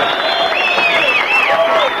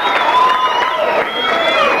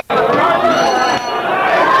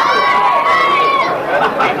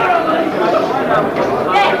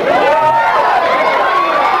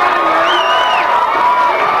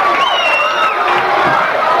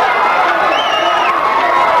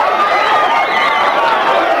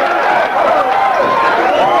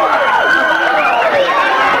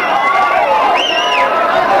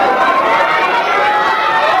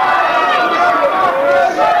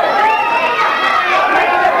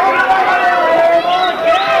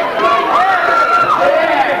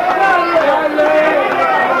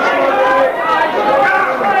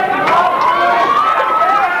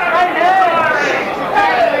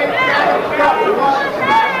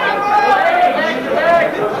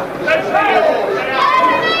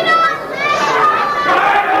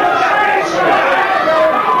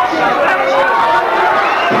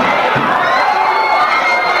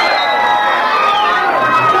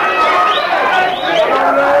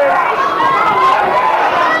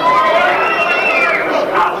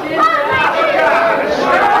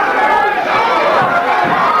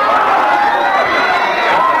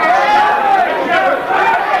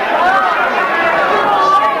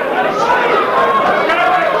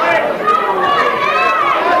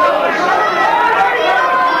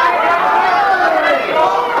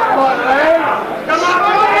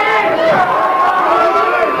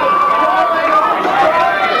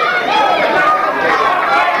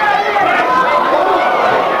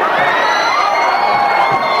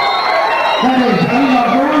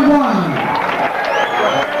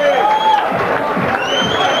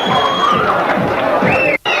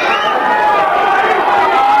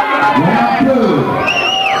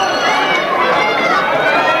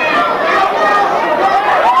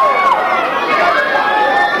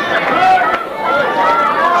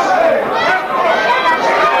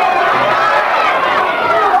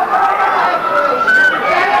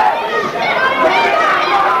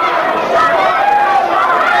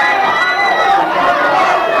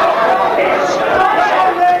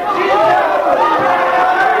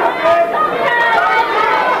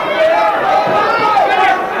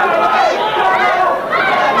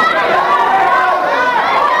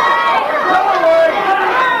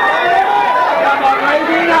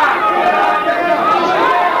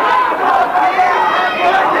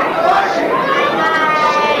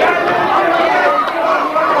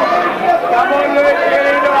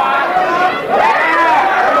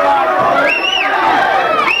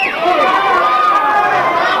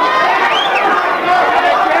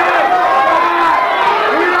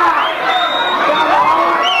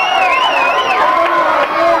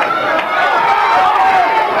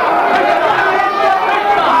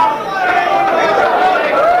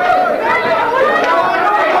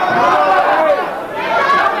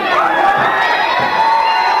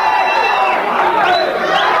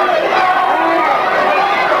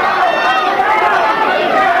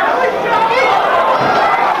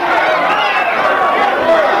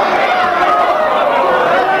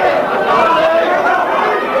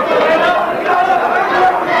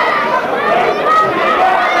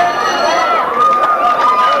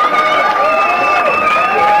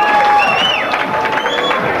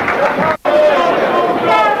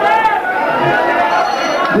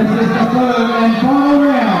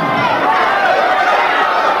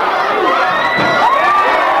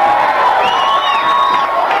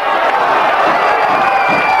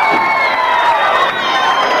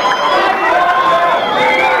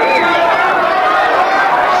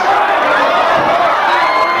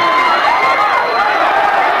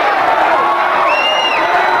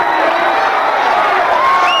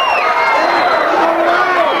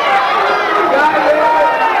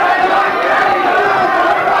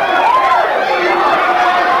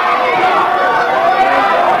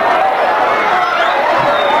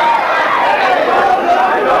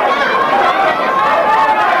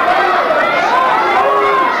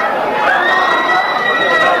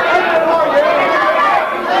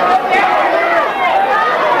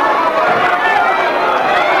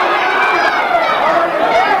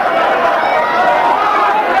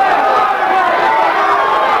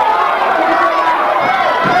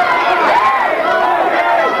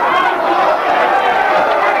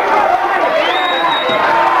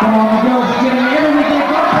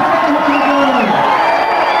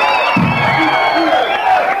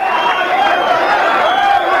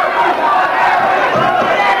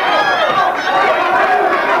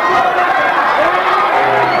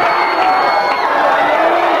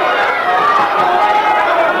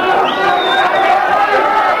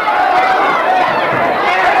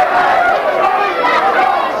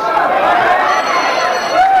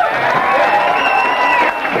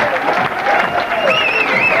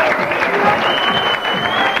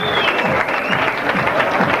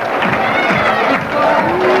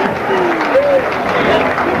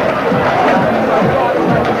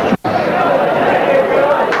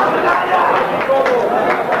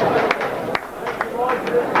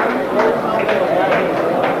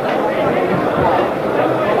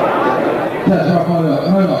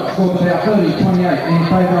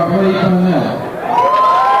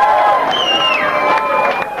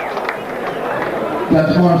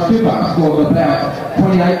 Judge Morris Cooper scored about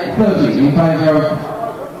 28-30 in favour of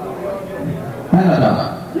Canada.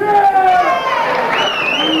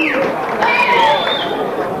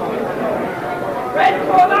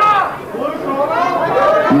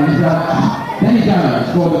 Danny Jones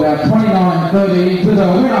scored about 29-30 to the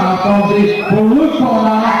winner from the blue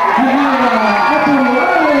corner, Canada.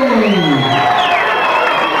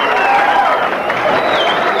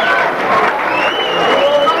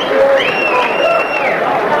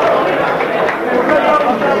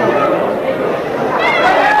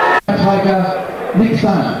 Nick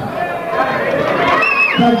Stone.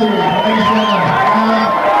 Thank you.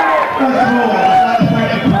 First of all, I'd like to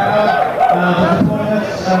thank the crowd for supporting us.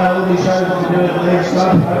 All these shows that we do at the League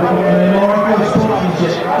Club. More of your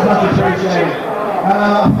sportsmanship. It's much appreciated.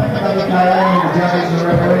 Thank the WKA and the judges and the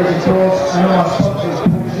referees, of course, and all our sponsors,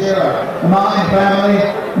 Paul Shearer, the Martin family,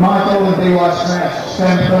 Michael and BY Smash,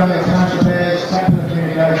 Sam Firmly, Smash Repairs, Capital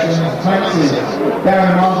Communications, Clancy,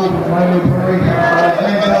 Darren Marshall from Rainwood Brewery,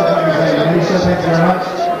 Men's Health Magazine, Alicia, thanks very much.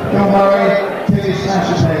 John Murray, Tilly Smash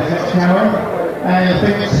Repairs, that's Cameron, and the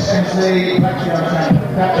Fitness MC Patio Champion.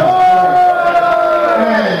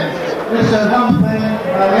 And listen, one thing,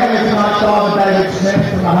 we have here tonight Father David Smith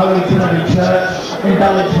from the Holy Trinity Church in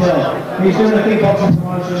Dulwich Hill. He's doing a kickboxing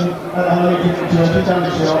promotion at the Holy Trinity Church in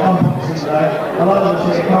Dulwich Hill on Boxing Day. A lot of us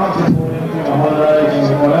here can't support him due to holidays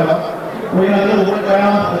or whatever. We're going to do a look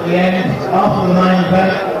round at the end, after the main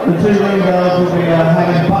event. The two ring girls will be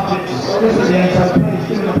having buckets just at the end, so please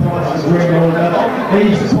give him a prize for the ring order.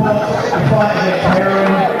 He supports the fight against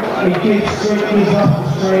heroin, he gives street, he's off the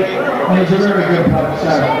street, and he's a really good bloke.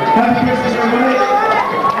 So, happy Christmas everybody,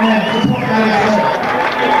 and support Alex.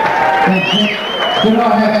 Thank you.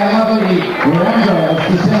 Tonight have our lovely Warringah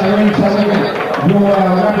to sell a ring so we can draw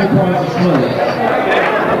our rapid prizes please.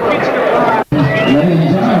 Ladies and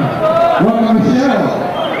gentlemen, welcome Michelle.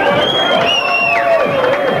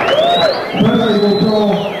 Firstly we'll draw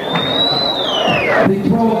the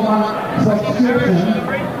 12-month subscription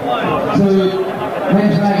to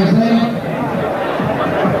Men's Magazine.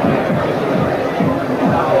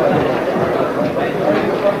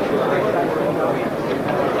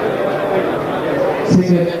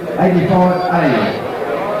 Ticket 85A,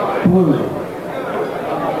 blue.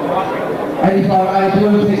 85A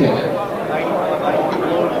blue ticket.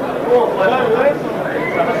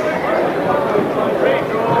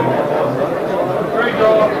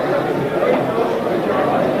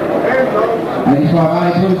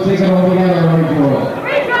 Blue ticket altogether,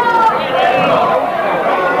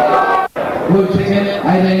 blue ticket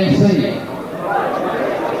 18C.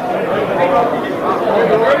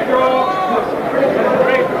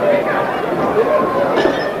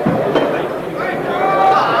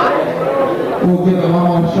 We'll give it one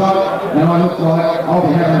more shot, and I look like I'll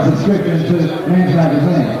be having a subscription to Men's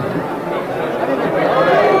Magazine.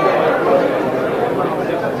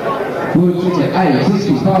 Blue ticket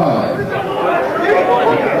A65.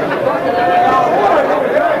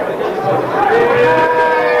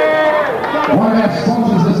 One of our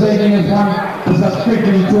sponsors this evening has won the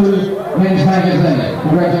subscription to Men's Magazine.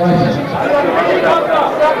 Congratulations.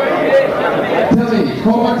 Tilly,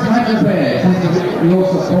 Corporate Smash Repair, thanks for your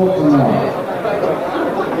support tonight.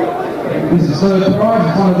 This is the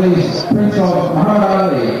prize, one of these prints of Muhammad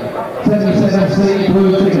Ali, 77C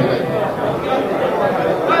blue ticket.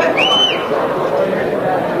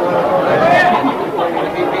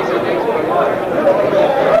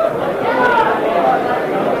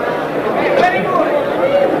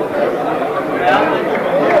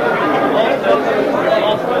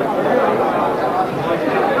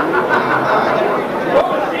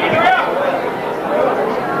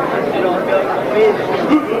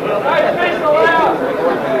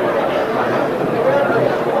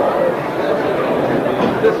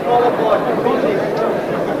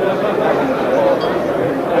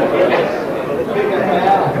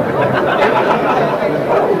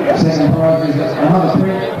 Second prize is another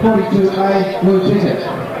print, 42A blue ticket.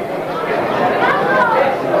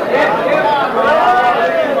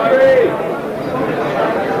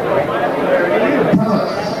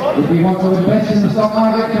 If you want to invest in the stock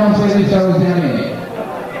market, come see these shows down here.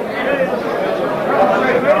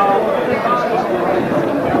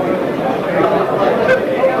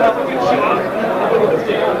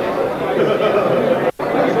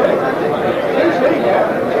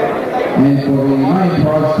 And for the main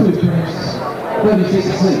prize, two prints,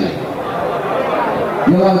 36C.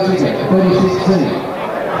 Yellow ticket, 36C.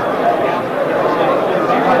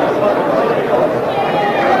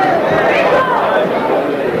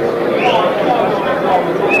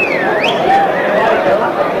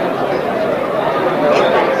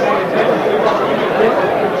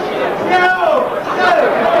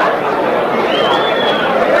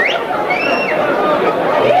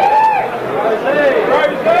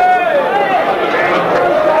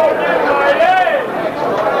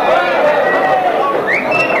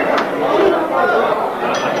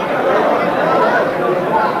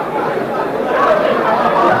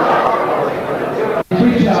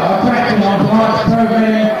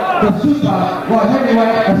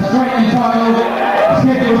 heavyweight Australian title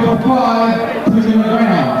scheduled for 5 2-minute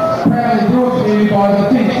rounds. Proudly brought to you by the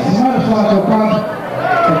Fite Motorcycle Club,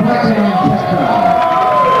 the Blacktown chapter.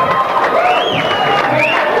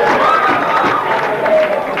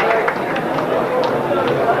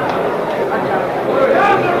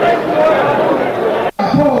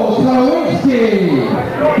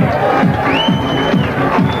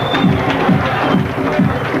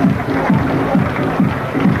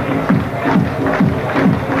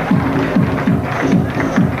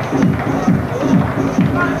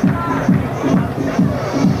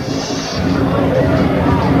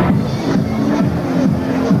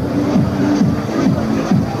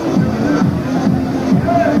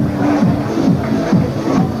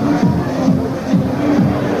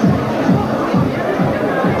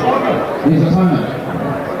 His opponent,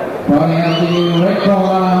 fighting out of the red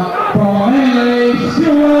corner from Manly,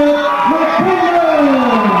 Stuart McKinnon.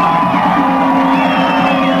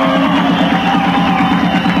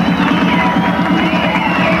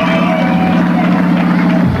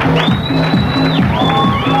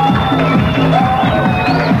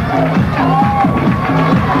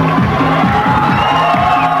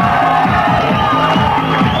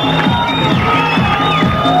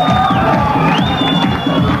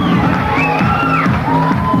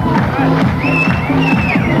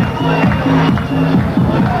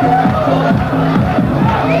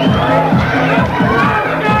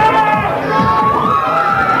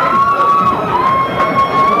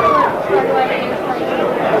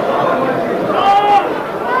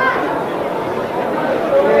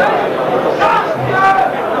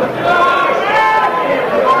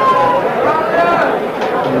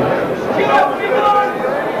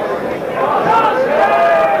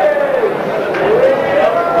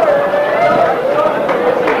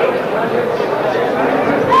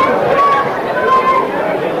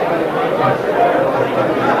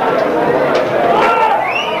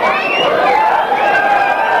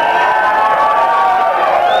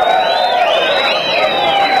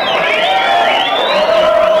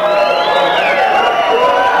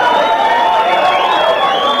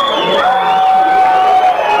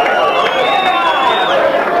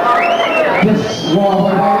 Just while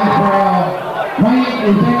we're waiting for our main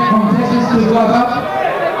event contestants to glove up,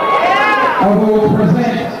 I will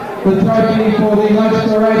present the trophy for the most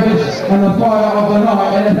courageous and the fighter of the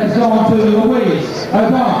night, and it has gone to Louise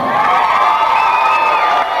O'Connor.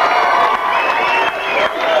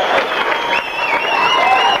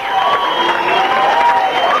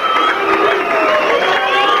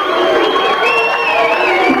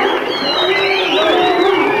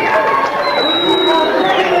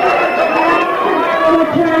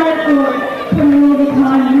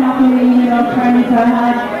 So I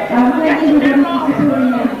had thank you everybody for supporting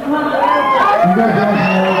me.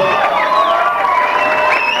 Congratulations.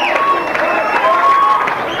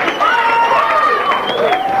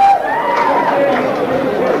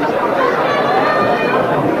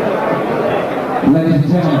 Ladies and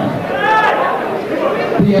gentlemen,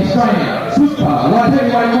 the Australian Super Light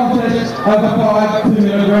Heavyweight Contest over 5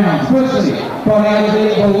 2-minute rounds. Firstly, fighting out of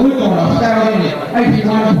the blue corner, scaled in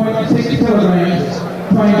 81.6 kilograms,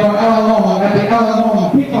 trained by Alan Long at the Alan Long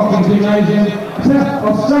Kickboxing Gymnasium, South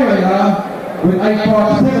Australia, with 8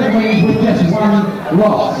 fights, 7 wins with just 1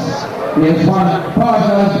 loss. He has won 5 of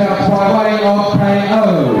those bouts by way of KO.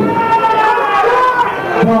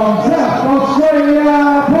 From South Australia,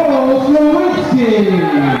 Paul Slowinski.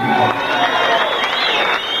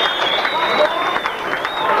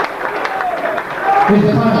 His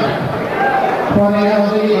opponent, fighting out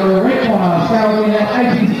of the red corner, scaled in at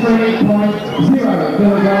 83.0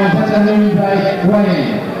 kilograms at the noonday weigh-in.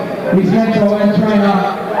 His mentor and trainer,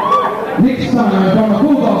 Nick Sumner from the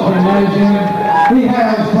Bulldog Gymnasium. He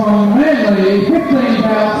hails from Manly, 15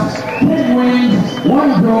 bouts, 10 wins,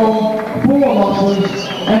 1 draw, 4 losses,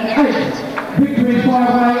 and 8 victories by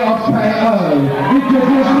way of KO.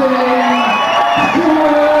 Introducing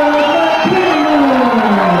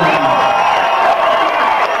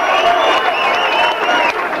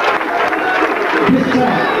this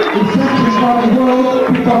track is sanctioned by the World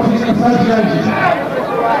Kickboxing Association.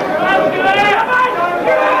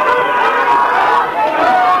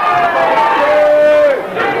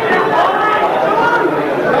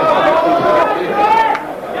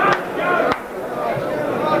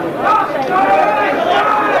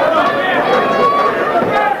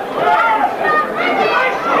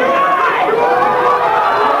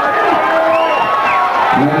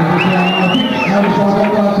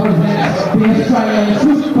 The Australian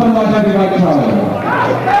Super Light Heavyweight title.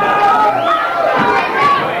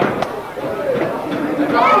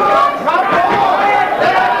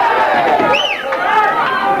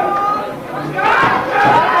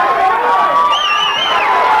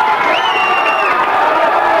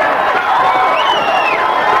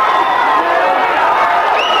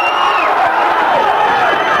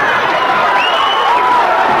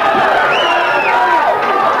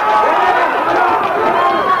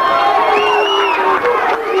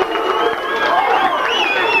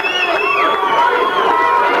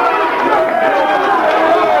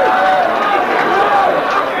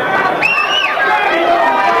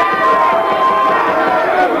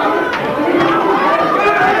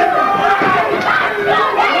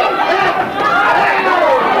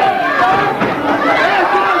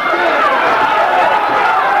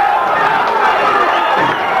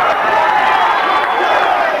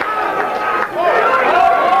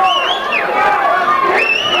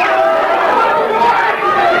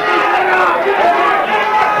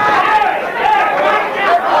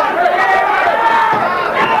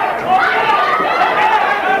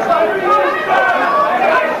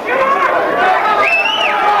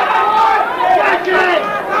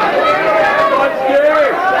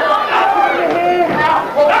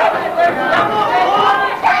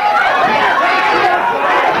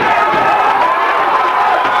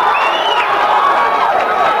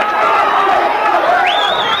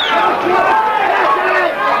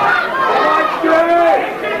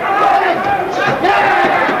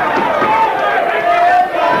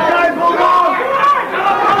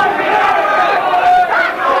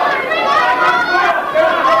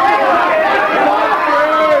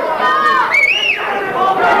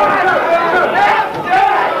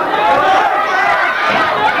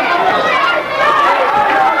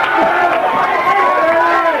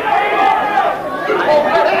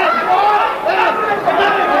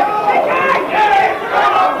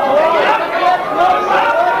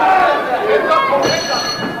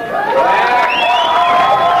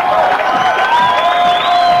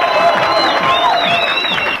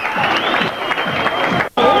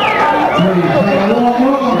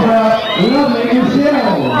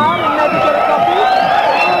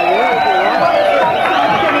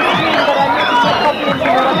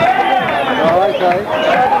 Okay.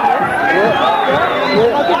 Yeah.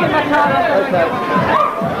 I'll give you my card. Okay.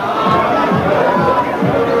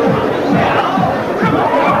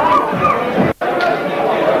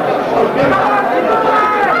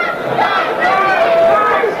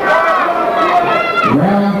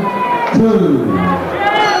 Round 2.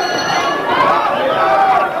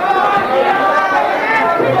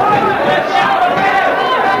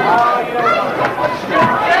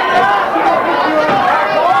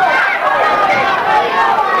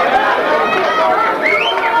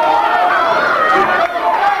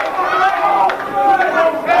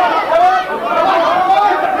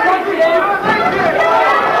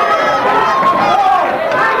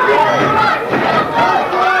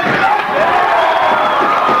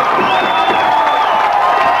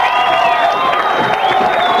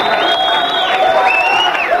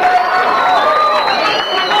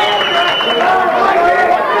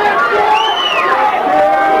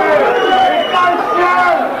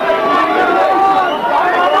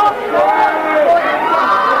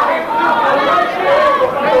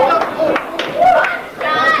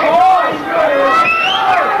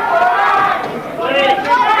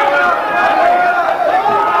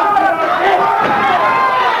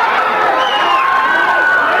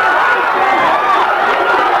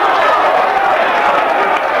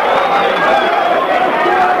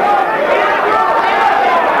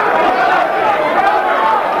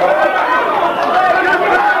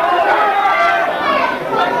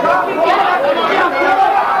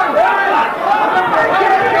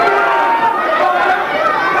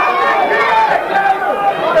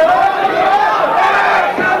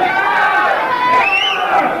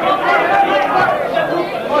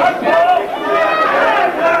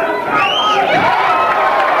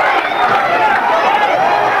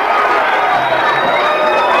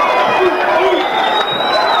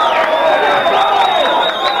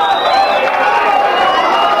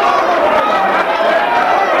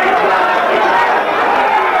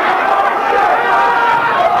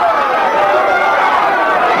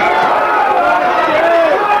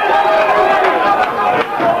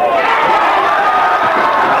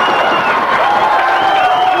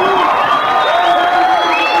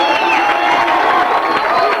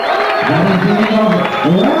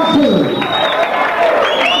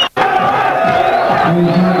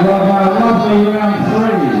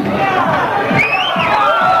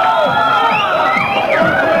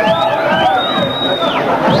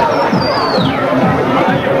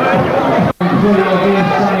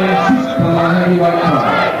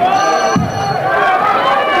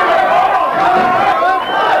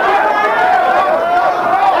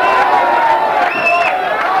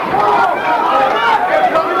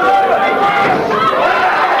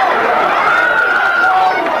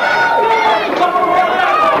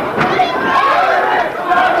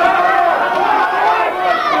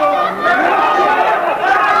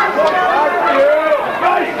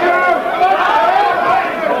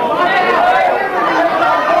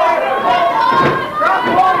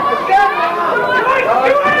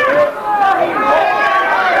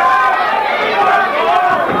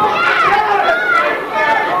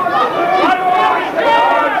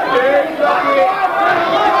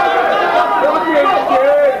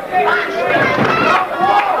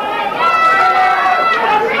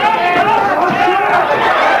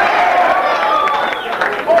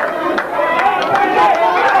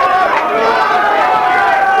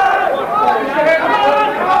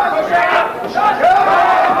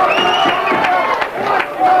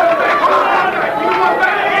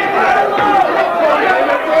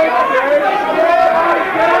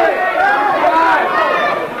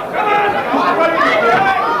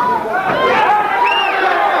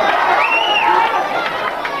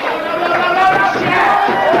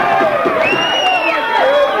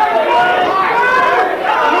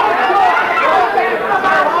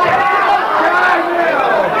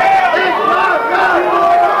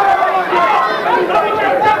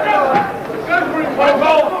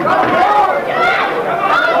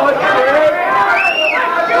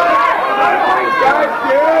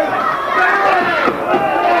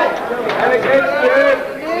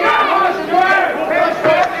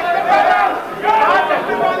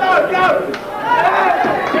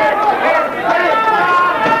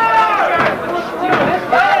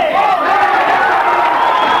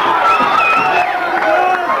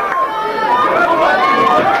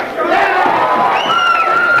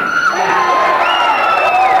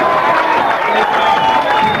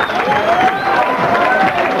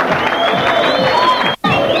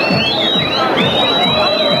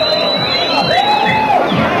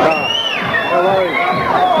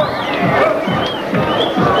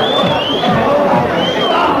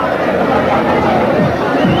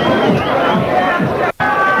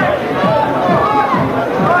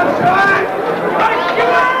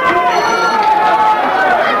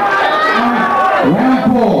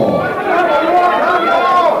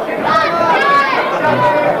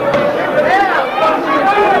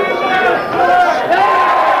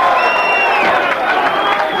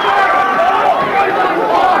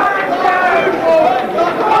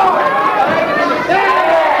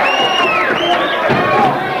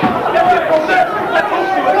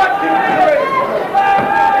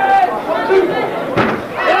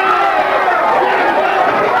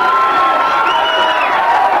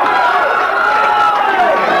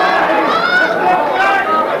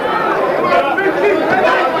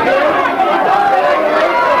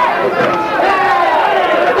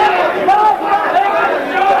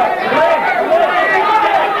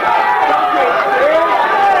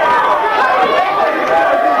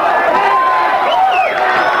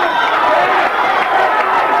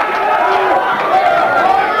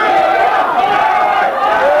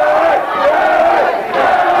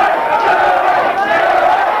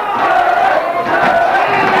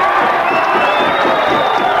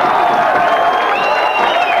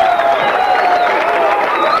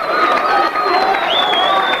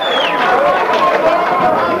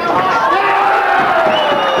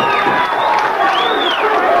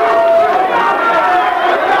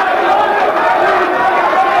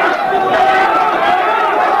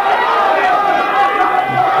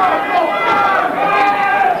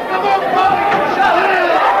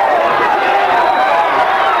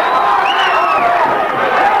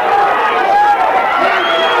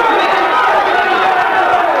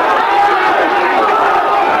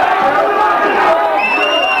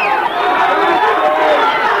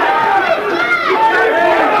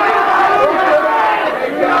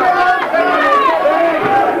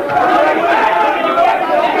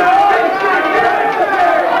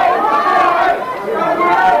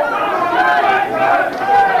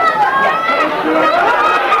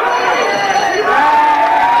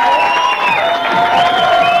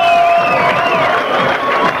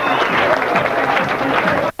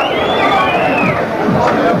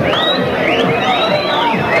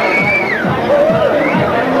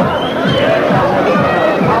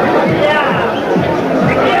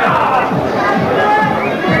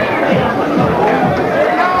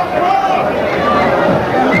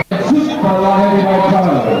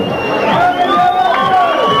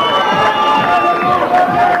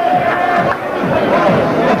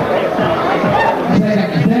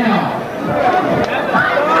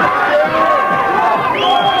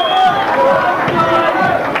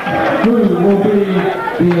 will be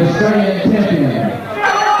the Australian champion.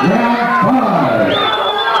 Round 5.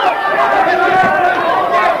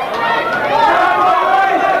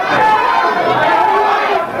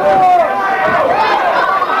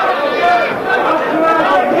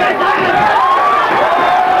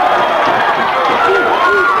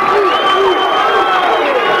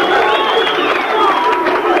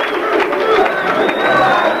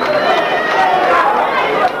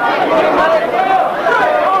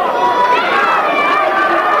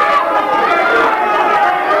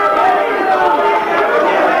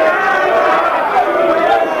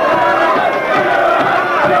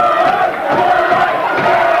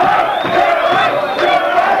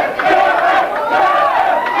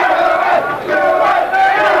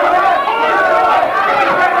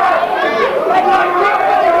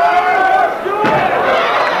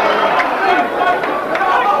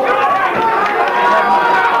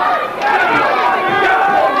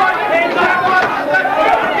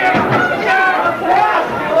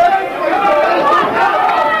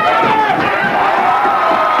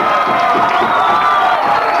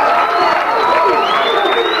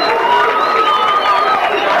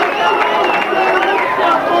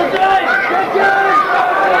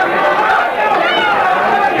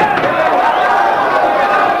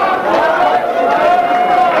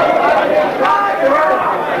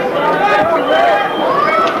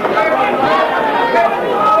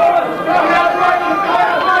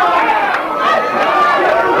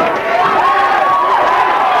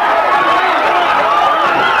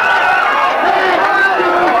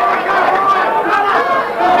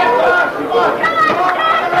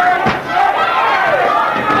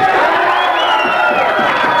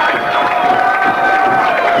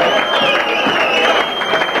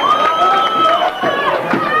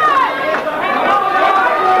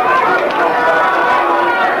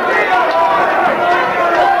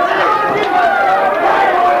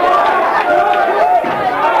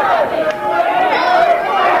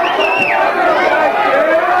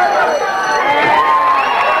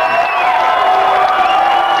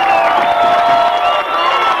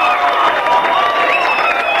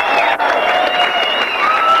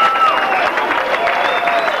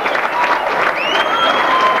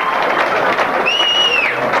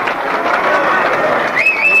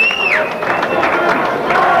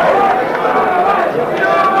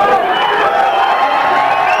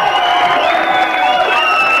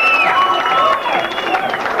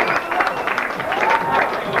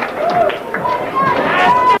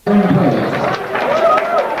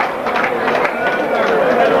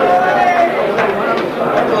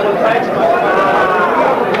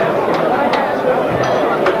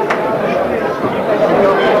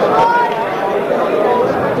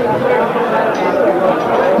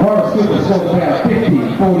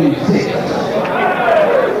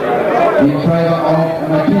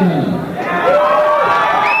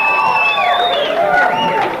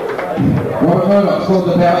 Scored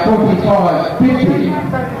about 45-50.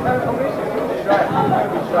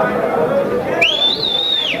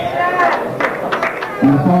 And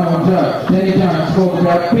the final judge, Jenny Jones, scored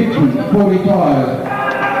about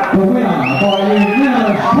 50-45. The winner by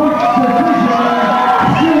unanimous point decision,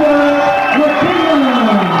 Silver McKinnon.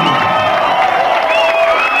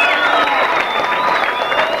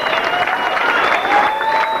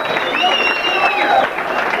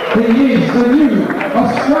 He is the new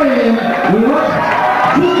Australian light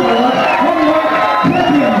heavyweight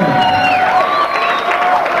champion.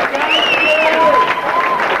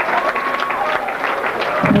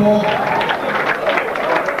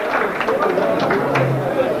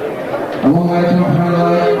 A long way to come,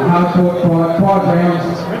 hard fought fight, 5 rounds,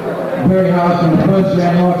 very hard from the first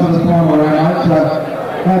round right to the final round.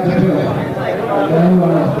 How'd you feel?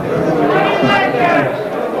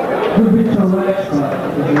 Good bit to relax.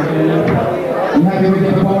 You happy with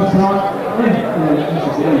your performance tonight?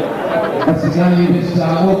 That's the game you just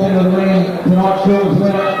walked into the ring tonight, sure was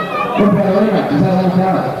winner. What about the rematch? Is that on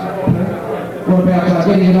card? What about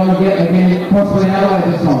getting it on again, possibly in Adelaide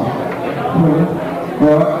this time?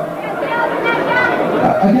 Alright.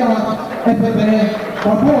 Again, effort there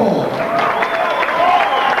by Paul.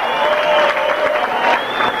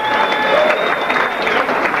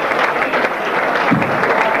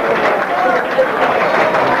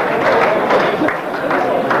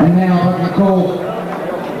 And now I'm going to call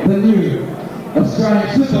the new Australian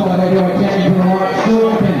Super Light Heavyweight Champion from the right,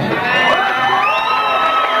 Stuart Bennett.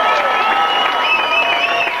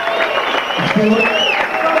 Stuart,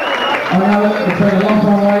 I know it's been a long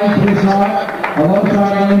time waiting for this night. A lot of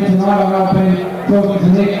training in tonight. I know I've been talking to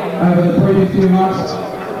Nick over the previous few months.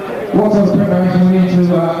 What sort of preparation went into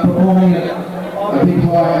performing at a big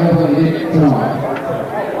fight and everything?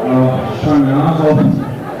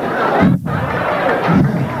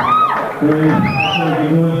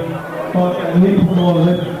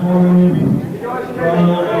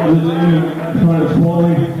 trying to spoil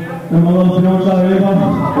me. And my little fiance Eva,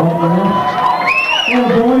 walking around. Oh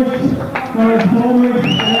boys, trying to spoil me.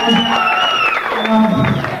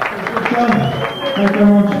 Thank you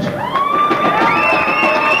very much.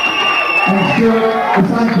 And Stuart, the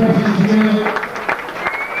same question to you.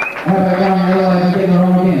 How about going the other way and getting it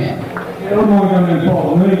wrong again? I don't mind going in the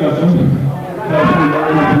bottom league, I think.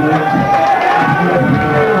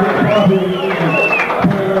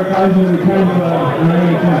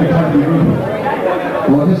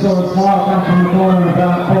 Well, this sort of smile comes from the corner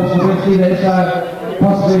about Paul Sawicki there, so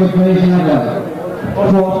possibly with me in that way.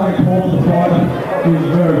 Also, I thank Paul for the fight. He's a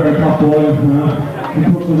very, very tough boy. He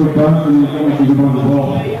puts a good punch and he's obviously good one as well.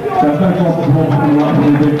 So thanks a lot for Paul for coming up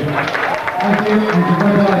really big. Thank you and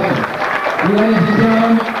congratulations. Ladies and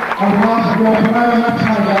gentlemen, on behalf of your promoter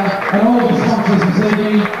matchmaker and all the sponsors this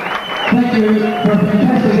evening, thank you for a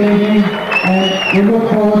fantastic evening and we look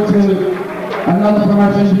forward to another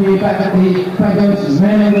promotion here back at the Fabulous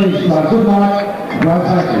Men and Ladies Club. Good night, well,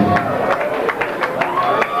 thank you.